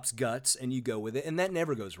the cops' guts and you go with it, and that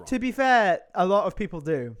never goes wrong. To be fair, a lot of people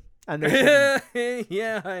do. And they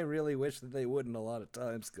yeah, I really wish that they wouldn't a lot of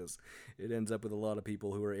times because it ends up with a lot of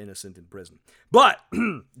people who are innocent in prison. But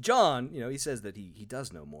John, he says that he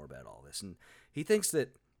does know more about all this, and he thinks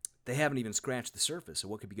that they haven't even scratched the surface of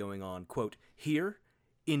what could be going on, quote, here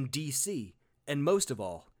in D.C., and most of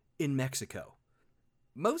all, in Mexico.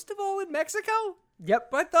 Most of all in Mexico? Yep.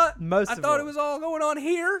 I thought all. it was all going on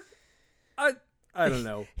here. I don't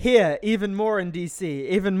know. Here, even more in D.C.,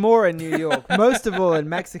 even more in New York, most of all in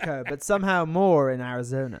Mexico, but somehow more in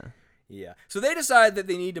Arizona. Yeah. So they decide that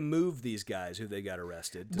they need to move these guys who they got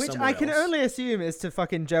arrested to Which somewhere I can else. only assume is to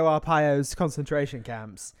fucking Joe Arpaio's concentration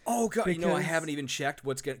camps. Oh, God. I Because- haven't even checked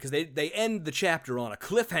what's going to... Because they end the chapter on a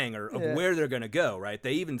cliffhanger of where they're going to go, right?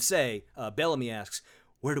 They even say, Bellamy asks,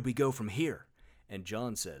 where do we go from here? And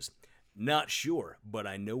John says, not sure, but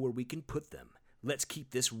I know where we can put them. Let's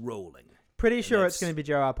keep this rolling. Pretty sure it's going to be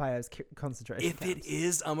Joe Arpaio's concentration If camps. it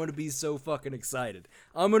is, I'm going to be so fucking excited.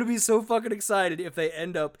 I'm going to be so fucking excited if they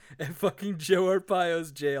end up at fucking Joe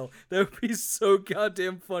Arpaio's jail. That would be so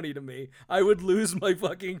goddamn funny to me. I would lose my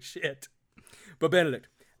fucking shit. But Benedict,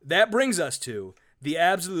 that brings us to the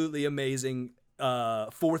absolutely amazing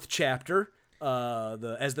fourth chapter,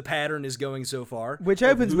 as the pattern is going so far. Which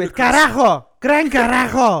opens with carajo! Gran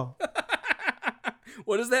carajo!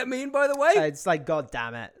 What does that mean, by the way? It's like, God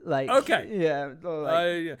damn it. Like, Okay. Yeah.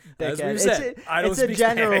 Like, as dickhead. we've said, I don't it's a speak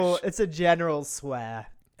general. Spanish. It's a general swear.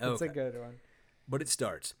 It's a Okay. good one. But it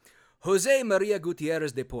starts. Jose Maria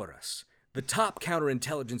Gutierrez de Porras, the top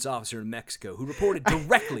counterintelligence officer in Mexico, who reported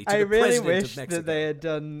directly to I the really president wish of Mexico. that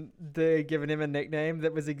they had given him a nickname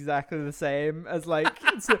that was exactly the same as like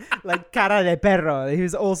like cara de perro. He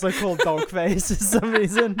was also called Dogface for some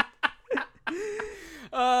reason.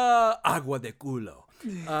 Agua de culo.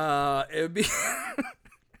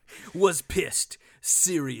 Was pissed.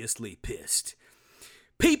 Seriously pissed.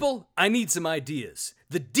 People, I need some ideas.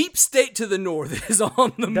 The deep state to the north is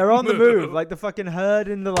on the move. They're on the move, like the fucking herd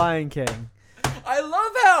in The Lion King. I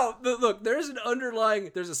love how, look, there's a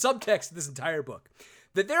subtext to this entire book.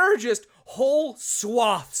 That there are just whole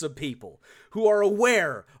swaths of people who are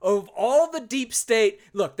aware of all the deep state.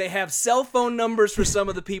 Look, they have cell phone numbers for some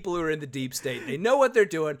of the people who are in the deep state. They know what they're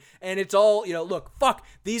doing, and it's all, look, fuck,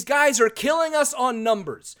 these guys are killing us on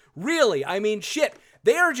numbers. Really, I mean, shit.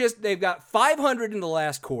 They've got 500 in the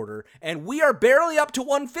last quarter, and we are barely up to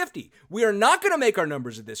 150. We are not going to make our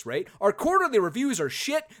numbers at this rate. Our quarterly reviews are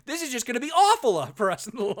shit. This is just going to be awful for us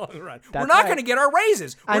in the long run. We're not going to get our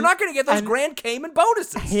raises. We're not going to get those Grand Cayman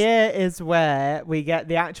bonuses. Here is where we get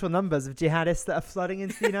the actual numbers of jihadists that are flooding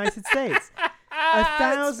into the United States.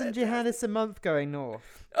 1,000 jihadists a month going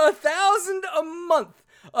north. 1,000 a month.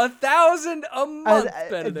 1,000 a month,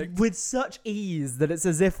 Benedict. With such ease that it's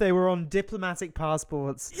as if they were on diplomatic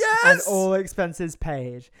passports Yes! and all expenses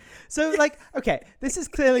paid. So, like, okay, this is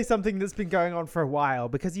clearly something that's been going on for a while,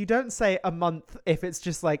 because you don't say a month if it's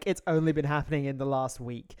just like it's only been happening in the last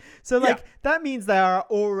week. So, like, that means there are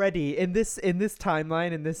already in this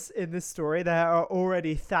timeline, in this story, there are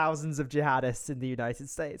already thousands of jihadists in the United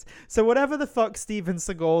States. So whatever the fuck Steven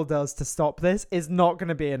Seagal does to stop this is not going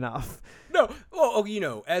to be enough. No, well, you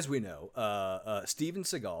know, as we know, Steven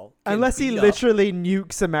Seagal, unless he literally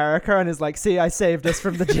nukes America and is like, "See, I saved us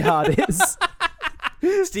from the jihadis."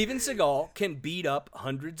 Steven Seagal can beat up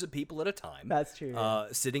hundreds of people at a time. That's true. Yeah.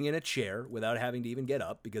 Sitting in a chair without having to even get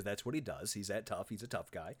up, because that's what he does. He's that tough. He's a tough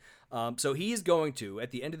guy. So he's going to,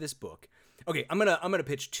 at the end of this book. Okay, I'm gonna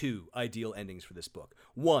pitch 2 ideal endings for this book.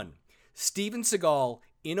 1, Steven Seagal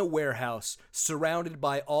in a warehouse, surrounded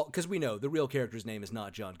by all, because we know the real character's name is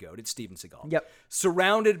not John Goad, it's Steven Seagal. Yep.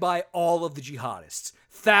 Surrounded by all of the jihadists.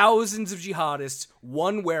 Thousands of jihadists,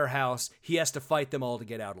 one warehouse, he has to fight them all to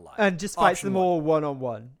get out alive. And just fights Option them 1. all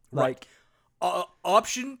one-on-one. Right.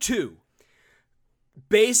 Option 2,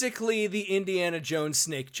 basically the Indiana Jones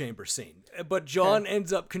snake chamber scene. But John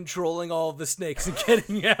ends up controlling all of the snakes and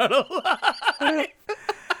getting out alive.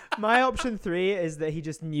 My option 3 is that he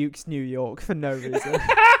just nukes New York for no reason.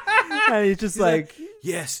 And he's just like,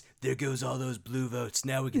 yes, there goes all those blue votes.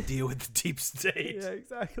 Now we can deal with the deep state. Yeah,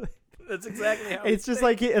 exactly. That's exactly how it's just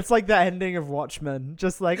like, it's like the ending of Watchmen.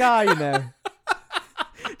 Just like, you know.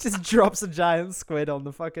 Just drops a giant squid on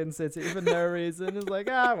the fucking city for no reason. It's like,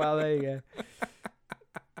 well, there you go.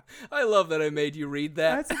 I love that I made you read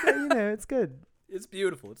that. That's okay, you know, it's good. It's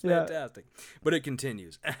beautiful. It's fantastic. But it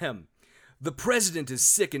continues. The president is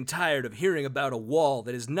sick and tired of hearing about a wall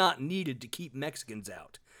that is not needed to keep Mexicans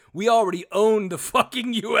out. We already own the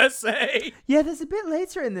fucking USA. Yeah, there's a bit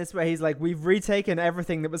later in this where he's like, we've retaken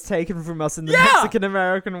everything that was taken from us in the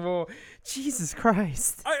Mexican-American War. Jesus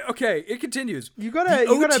Christ. Okay, it continues. You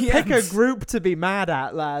gotta pick a group to be mad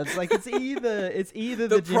at, lads. Like, it's either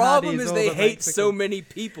the problem is they hate Mexicans. so many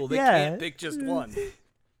people, they can't pick just one.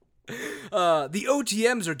 The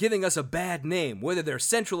OTMs are giving us a bad name, whether they're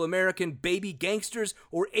Central American baby gangsters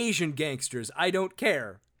or Asian gangsters. I don't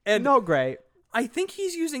care. And not great. I think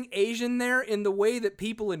he's using Asian there in the way that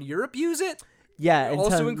people in Europe use it. Yeah,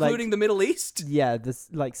 also including the Middle East. Yeah, this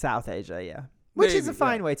like South Asia. Yeah, which is a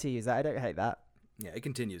fine way to use that. I don't hate that. Yeah, it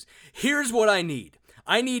continues. Here's what I need.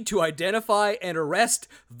 I need to identify and arrest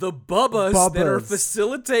the Bubbas that are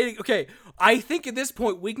facilitating. Okay, I think at this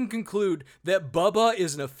point we can conclude that Bubba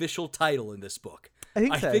is an official title in this book.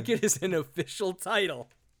 I think it is an official title.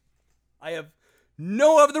 I have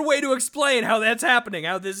no other way to explain how that's happening,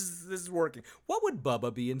 how this is working. What would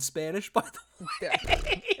Bubba be in Spanish, by the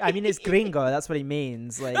way? I mean, it's gringo. That's what he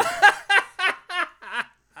means. Like,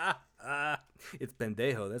 it's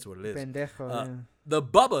pendejo. That's what it is. Pendejo, yeah. The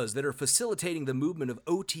Bubbas that are facilitating the movement of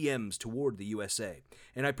OTMs toward the USA.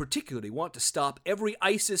 And I particularly want to stop every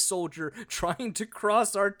ISIS soldier trying to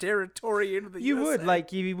cross our territory into the USA.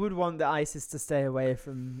 You would want the ISIS to stay away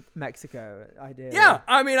from Mexico, ideally. Yeah,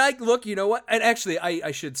 I mean, look, you know what? And actually,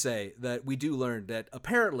 I should say that we do learn that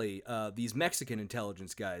apparently these Mexican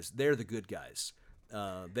intelligence guys, they're the good guys.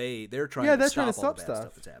 They're trying to stop all the bad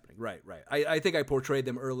stuff that's happening. Right. I think I portrayed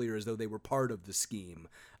them earlier as though they were part of the scheme.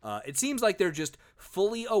 It seems like they're just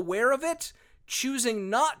fully aware of it, choosing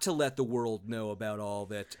not to let the world know about all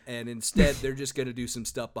of it, and instead they're just going to do some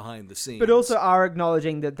stuff behind the scenes. But also are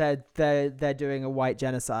acknowledging that they're doing a white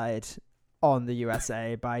genocide on the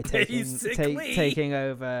USA by taking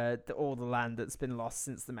over all the land that's been lost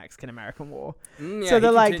since the Mexican-American War. So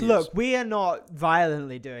they're like, look, we are not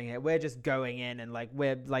violently doing it. We're just going in and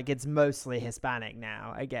it's mostly Hispanic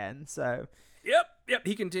now again. So Yep,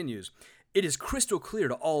 he continues. It is crystal clear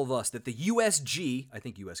to all of us that the USG, I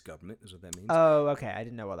think U.S. government is what that means. Oh, okay. I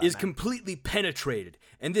didn't know what that is meant. Completely penetrated.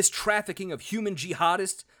 And this trafficking of human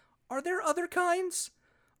jihadists, are there other kinds?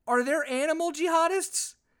 Are there animal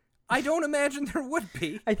jihadists? I don't imagine there would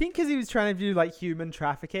be. I think because he was trying to do like human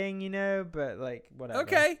trafficking, but whatever.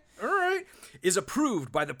 Okay, all right. Is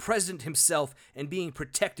approved by the president himself and being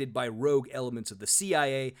protected by rogue elements of the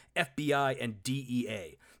CIA, FBI, and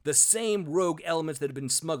DEA. The same rogue elements that have been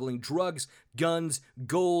smuggling drugs, guns,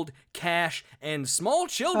 gold, cash, and small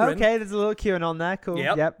children. Okay, there's a little QAnon there. Cool.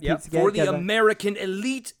 Yep. For the American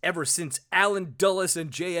elite ever since Allen Dulles and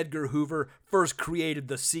J. Edgar Hoover first created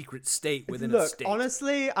the secret state within a state.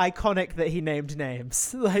 Honestly, iconic that he named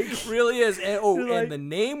names. It really is. And the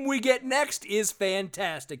name we get next is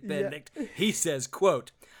fantastic, Benedict. Yeah. He says,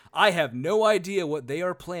 quote, I have no idea what they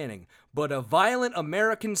are planning, but a violent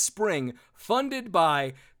American spring funded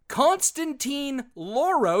by Constantine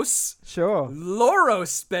Loros. Sure.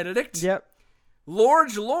 Loros, Benedict. Yep. Lord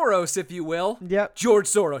Loros, if you will. Yep. George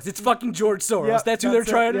Soros. It's fucking George Soros. Yep, That's who they're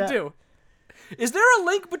trying yeah. to do. Is there a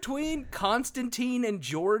link between Constantine and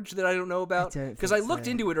George that I don't know about? Because I looked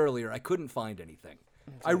into it earlier. I couldn't find anything.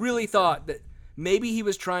 I really thought that maybe he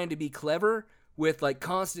was trying to be clever with, like,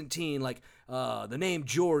 Constantine, like, the name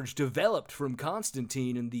George developed from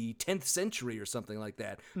Constantine in the 10th century or something like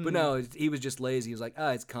that. But no, he was just lazy. He was like,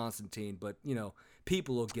 it's Constantine, but,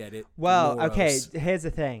 people will get it. Well, Loros. okay, here's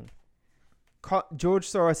the thing. George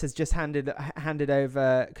Soros has just handed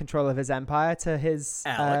over control of his empire to his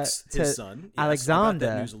Alex, to his son. Yes, Alexander. I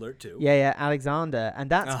got that news alert too. Yeah, Alexander, and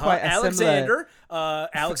that's quite a Alexander, similar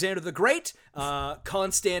Alexander the Great,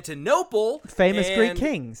 Constantinople, famous and Greek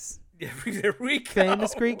kings. There we go.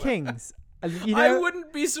 Famous Greek kings. I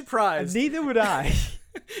wouldn't be surprised. Neither would I.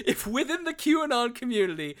 If within the QAnon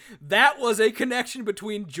community, that was a connection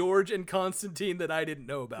between George and Constantine that I didn't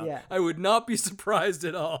know about. Yeah. I would not be surprised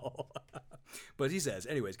at all. But he says,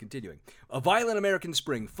 anyways, continuing. A violent American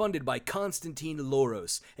spring funded by Constantine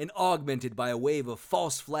Loros and augmented by a wave of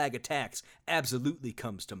false flag attacks absolutely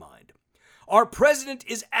comes to mind. Our president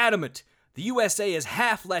is adamant. The USA is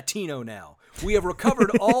half Latino now. We have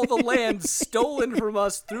recovered all the land stolen from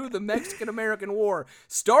us through the Mexican-American War.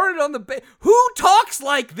 Started on the... Who talks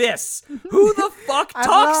like this? Who the fuck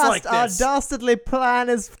talks like this? Our dastardly plan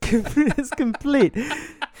is complete.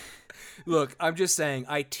 Look, I'm just saying,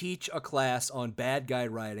 I teach a class on bad guy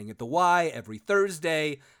writing at the Y every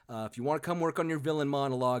Thursday. If you want to come work on your villain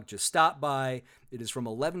monologue, just stop by. It is from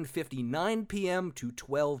 11:59 p.m. to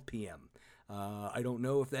 12 p.m. I don't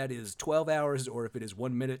know if that is 12 hours or if it is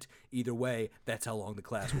 1 minute. Either way, that's how long the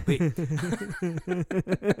class will be.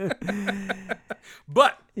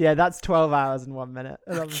 But... yeah, that's 12 hours and 1 minute.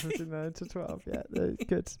 11:59 to 12, yeah,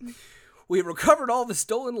 good. We have recovered all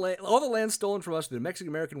the land stolen from us through the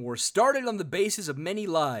Mexican-American War, started on the basis of many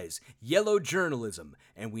lies, yellow journalism,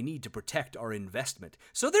 and we need to protect our investment.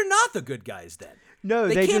 So they're not the good guys then. No,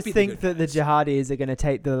 they can't just be think the that the jihadis are going to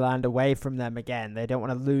take the land away from them again. They don't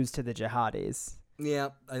want to lose to the jihadis.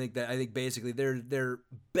 Yeah, I think basically they're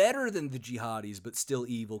better than the jihadis, but still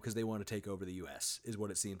evil because they want to take over the U.S. is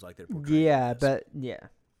what it seems like they're portraying. Yeah, but yeah.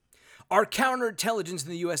 Our counterintelligence in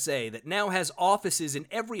the USA that now has offices in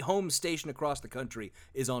every home station across the country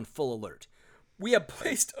is on full alert. We have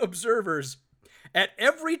placed observers at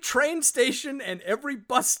every train station and every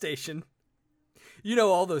bus station. You know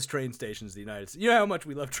all those train stations in the United States. You know how much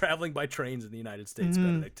we love traveling by trains in the United States,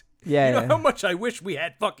 Benedict. Yeah, you know how much I wish we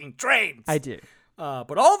had fucking trains. I do.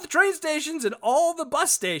 But all the train stations and all the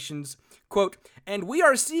bus stations, quote, and we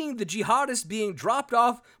are seeing the jihadists being dropped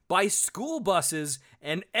off by school buses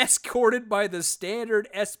and escorted by the standard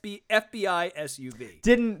FBI SUV.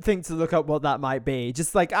 Didn't think to look up what that might be.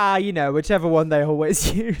 Just like, whichever one they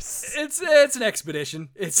always use. It's an expedition.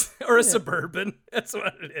 Or a Suburban. That's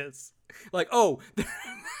what it is. Like,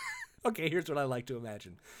 okay, here's what I like to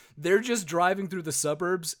imagine. They're just driving through the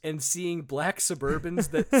suburbs and seeing black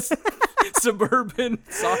Suburbans that suburban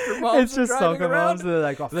soccer moms It's just are driving soccer around. moms. They're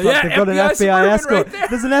like, oh, fuck, Yeah, they've got an FBI FBI escort. Suburban right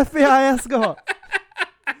There's an FBI escort.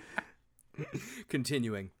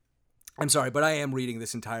 Continuing. I'm sorry, but I am reading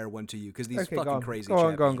this entire one to you because these fucking crazy Go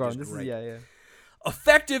on. chapters are This great. is, yeah.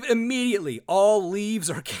 Effective immediately, all leaves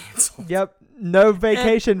are canceled. Yep. No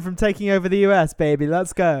vacation from taking over the US, baby.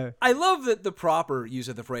 Let's go. I love that the proper use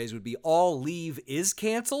of the phrase would be all leave is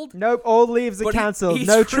canceled. Nope, all leaves are But cancelled. he's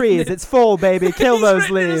No written trees. It's fall, baby. Kill He's those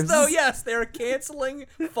written it leaves. as though, yes, they're canceling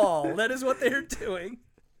fall. That is what they're doing.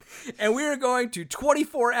 And we are going to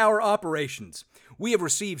 24-hour operations. We have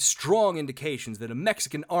received strong indications that a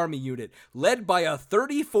Mexican army unit led by a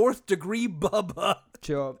 34th degree Bubba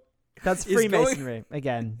Sure. That's is Freemasonry.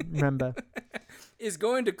 Again, remember. is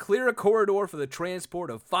going to clear a corridor for the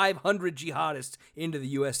transport of 500 jihadists into the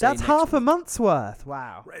USA. That's next half a week. month's worth.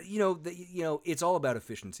 Wow. It's all about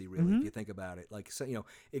efficiency, really, if you think about it. Like, so,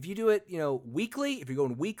 if you do it, weekly, if you're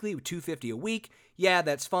going weekly with $250 a week, yeah,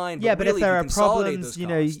 that's fine. Yeah, but really, if there are consolidate problems, those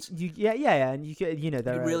costs, and you could,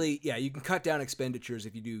 you can cut down expenditures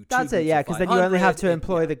if you do. That's it, yeah, because then you only have to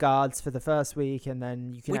employ the guards for the first week, and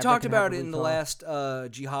then you can. We talked about it in the last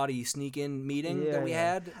jihadi sneak-in meeting that we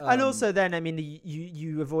had, and also then, I mean,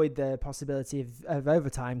 you avoid the possibility of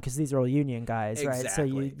overtime because these are all union guys, right? So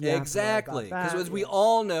you exactly, because as we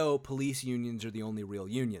all know, police unions are the only real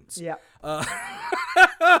unions. Yeah.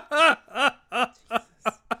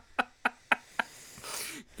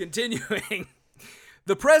 Continuing.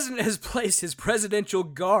 The president has placed his presidential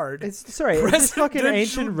guard. Is this fucking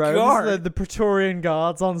ancient Rome? The Praetorian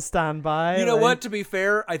Guards on standby. You know what? To be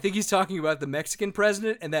fair, I think he's talking about the Mexican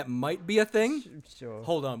president, and that might be a thing. Sure.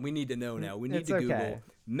 Hold on, we need to know now. We need to Google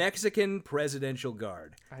Mexican presidential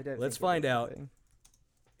guard. Let's find out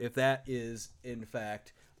if that is in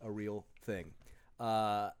fact a real thing.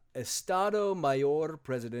 Estado Mayor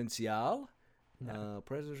Presidencial.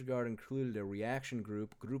 President's Guard included a reaction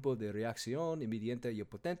group, Grupo de Reacción Inmediata y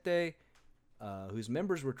Potente, whose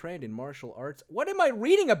members were trained in martial arts. What am I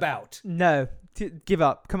reading about? No, give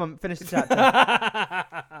up. Come on, finish the chapter.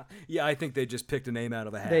 Yeah, I think they just picked a name out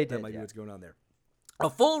of a hat. That might be what's going on there. A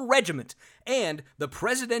full regiment and the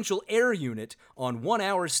Presidential Air Unit on 1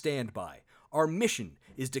 hour standby. Our mission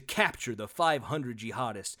is to capture the 500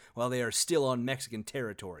 jihadists while they are still on Mexican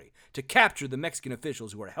territory, to capture the Mexican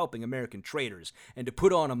officials who are helping American traitors, and to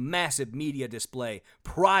put on a massive media display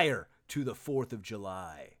prior to the 4th of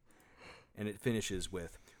July. And it finishes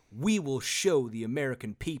with, we will show the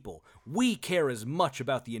American people we care as much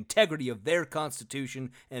about the integrity of their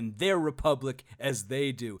Constitution and their republic as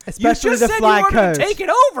they do. Especially you just the said flag you wanted code. to take it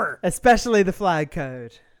over. Especially the flag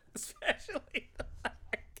code. Especially the flag code.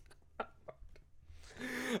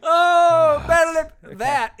 Oh, Benedict, okay.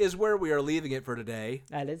 That is where we are leaving it for today.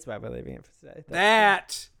 That is where we're leaving it for today.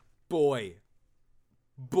 Boy.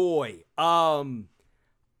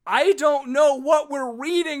 I don't know what we're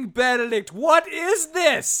reading, Benedict. What is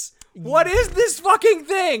this? What is this fucking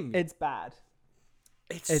thing? It's bad.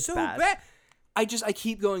 It's so bad. I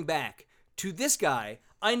keep going back to this guy.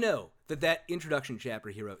 I know that introduction chapter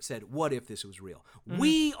he wrote said, what if this was real? Mm-hmm.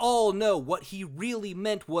 We all know what he really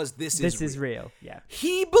meant was this is real. Yeah.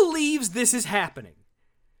 He believes this is happening.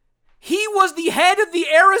 He was the head of the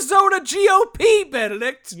Arizona GOP,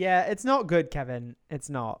 Benedict. Yeah, it's not good, Kevin. It's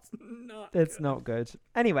not. It's not good.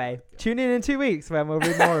 Anyway, tune in 2 weeks when we'll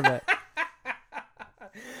read more of it.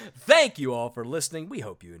 Thank you all for listening. We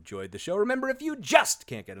hope you enjoyed the show. Remember, if you just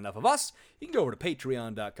can't get enough of us, you can go over to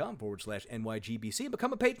patreon.com/NYGBC and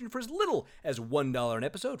become a patron for as little as $1 an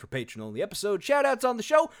episode for patron-only episodes, shout-outs on the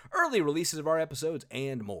show, early releases of our episodes,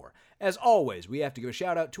 and more. As always, we have to give a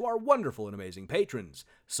shout-out to our wonderful and amazing patrons.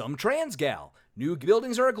 Some trans gal. New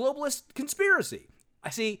buildings are a globalist conspiracy. I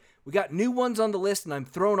see we got new ones on the list, and I'm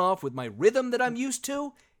thrown off with my rhythm that I'm used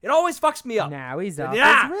to. It always fucks me up. Now he's off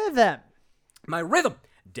his rhythm. My rhythm.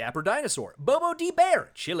 Dapper Dinosaur, Bobo D.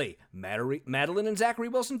 Bear, Chili, Madeline and Zachary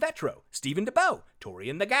Wilson Vetro, Stephen DeBow, Tori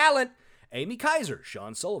and the Gallant, Amy Kaiser,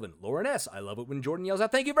 Sean Sullivan, Lauren S. I love it when Jordan yells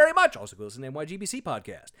out, thank you very much. Also, go listen to NYGBC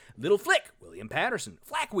podcast. Little Flick, William Patterson,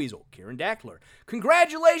 Flack Weasel, Kieran Dackler.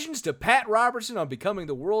 Congratulations to Pat Robertson on becoming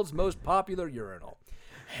the world's most popular urinal.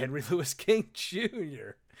 Henry Louis King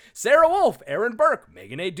Jr., Sarah Wolf, Aaron Burke,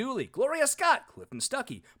 Megan A. Dooley, Gloria Scott, Clifton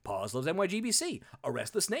Stuckey, Paws Loves NYGBC, A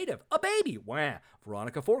Restless Native, A Baby, Wah,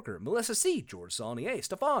 Veronica Forker, Melissa C., George Saulnier,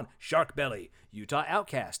 Stefan, Shark Belly, Utah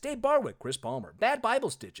Outcast, Dave Barwick, Chris Palmer, Bad Bible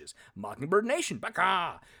Stitches, Mockingbird Nation,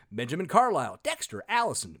 Baka, Benjamin Carlisle, Dexter,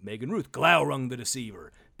 Allison, Megan Ruth, Glaurung the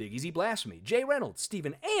Deceiver, Big Easy Blasphemy, Jay Reynolds,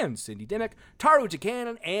 Stephen and Cindy Dimmick, Taru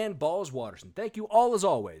Takanen, and Balls Watterson. Thank you all as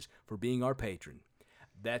always for being our patron.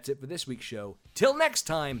 That's it for this week's show. Till next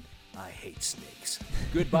time, I hate snakes.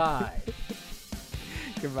 Goodbye.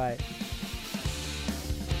 Goodbye.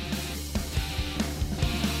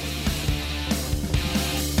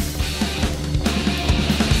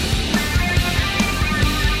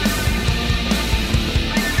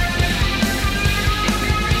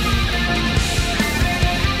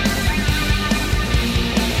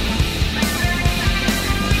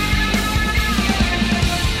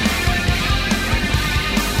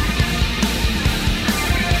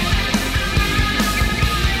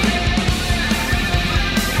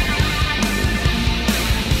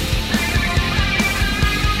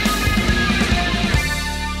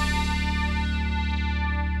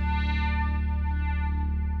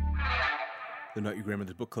 The Not Your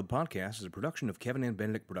Grandmother's Book Club podcast is a production of Kevin and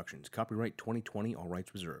Benedict Productions. Copyright 2020, all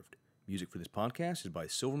rights reserved. Music for this podcast is by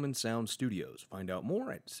Silverman Sound Studios. Find out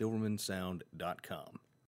more at silvermansound.com.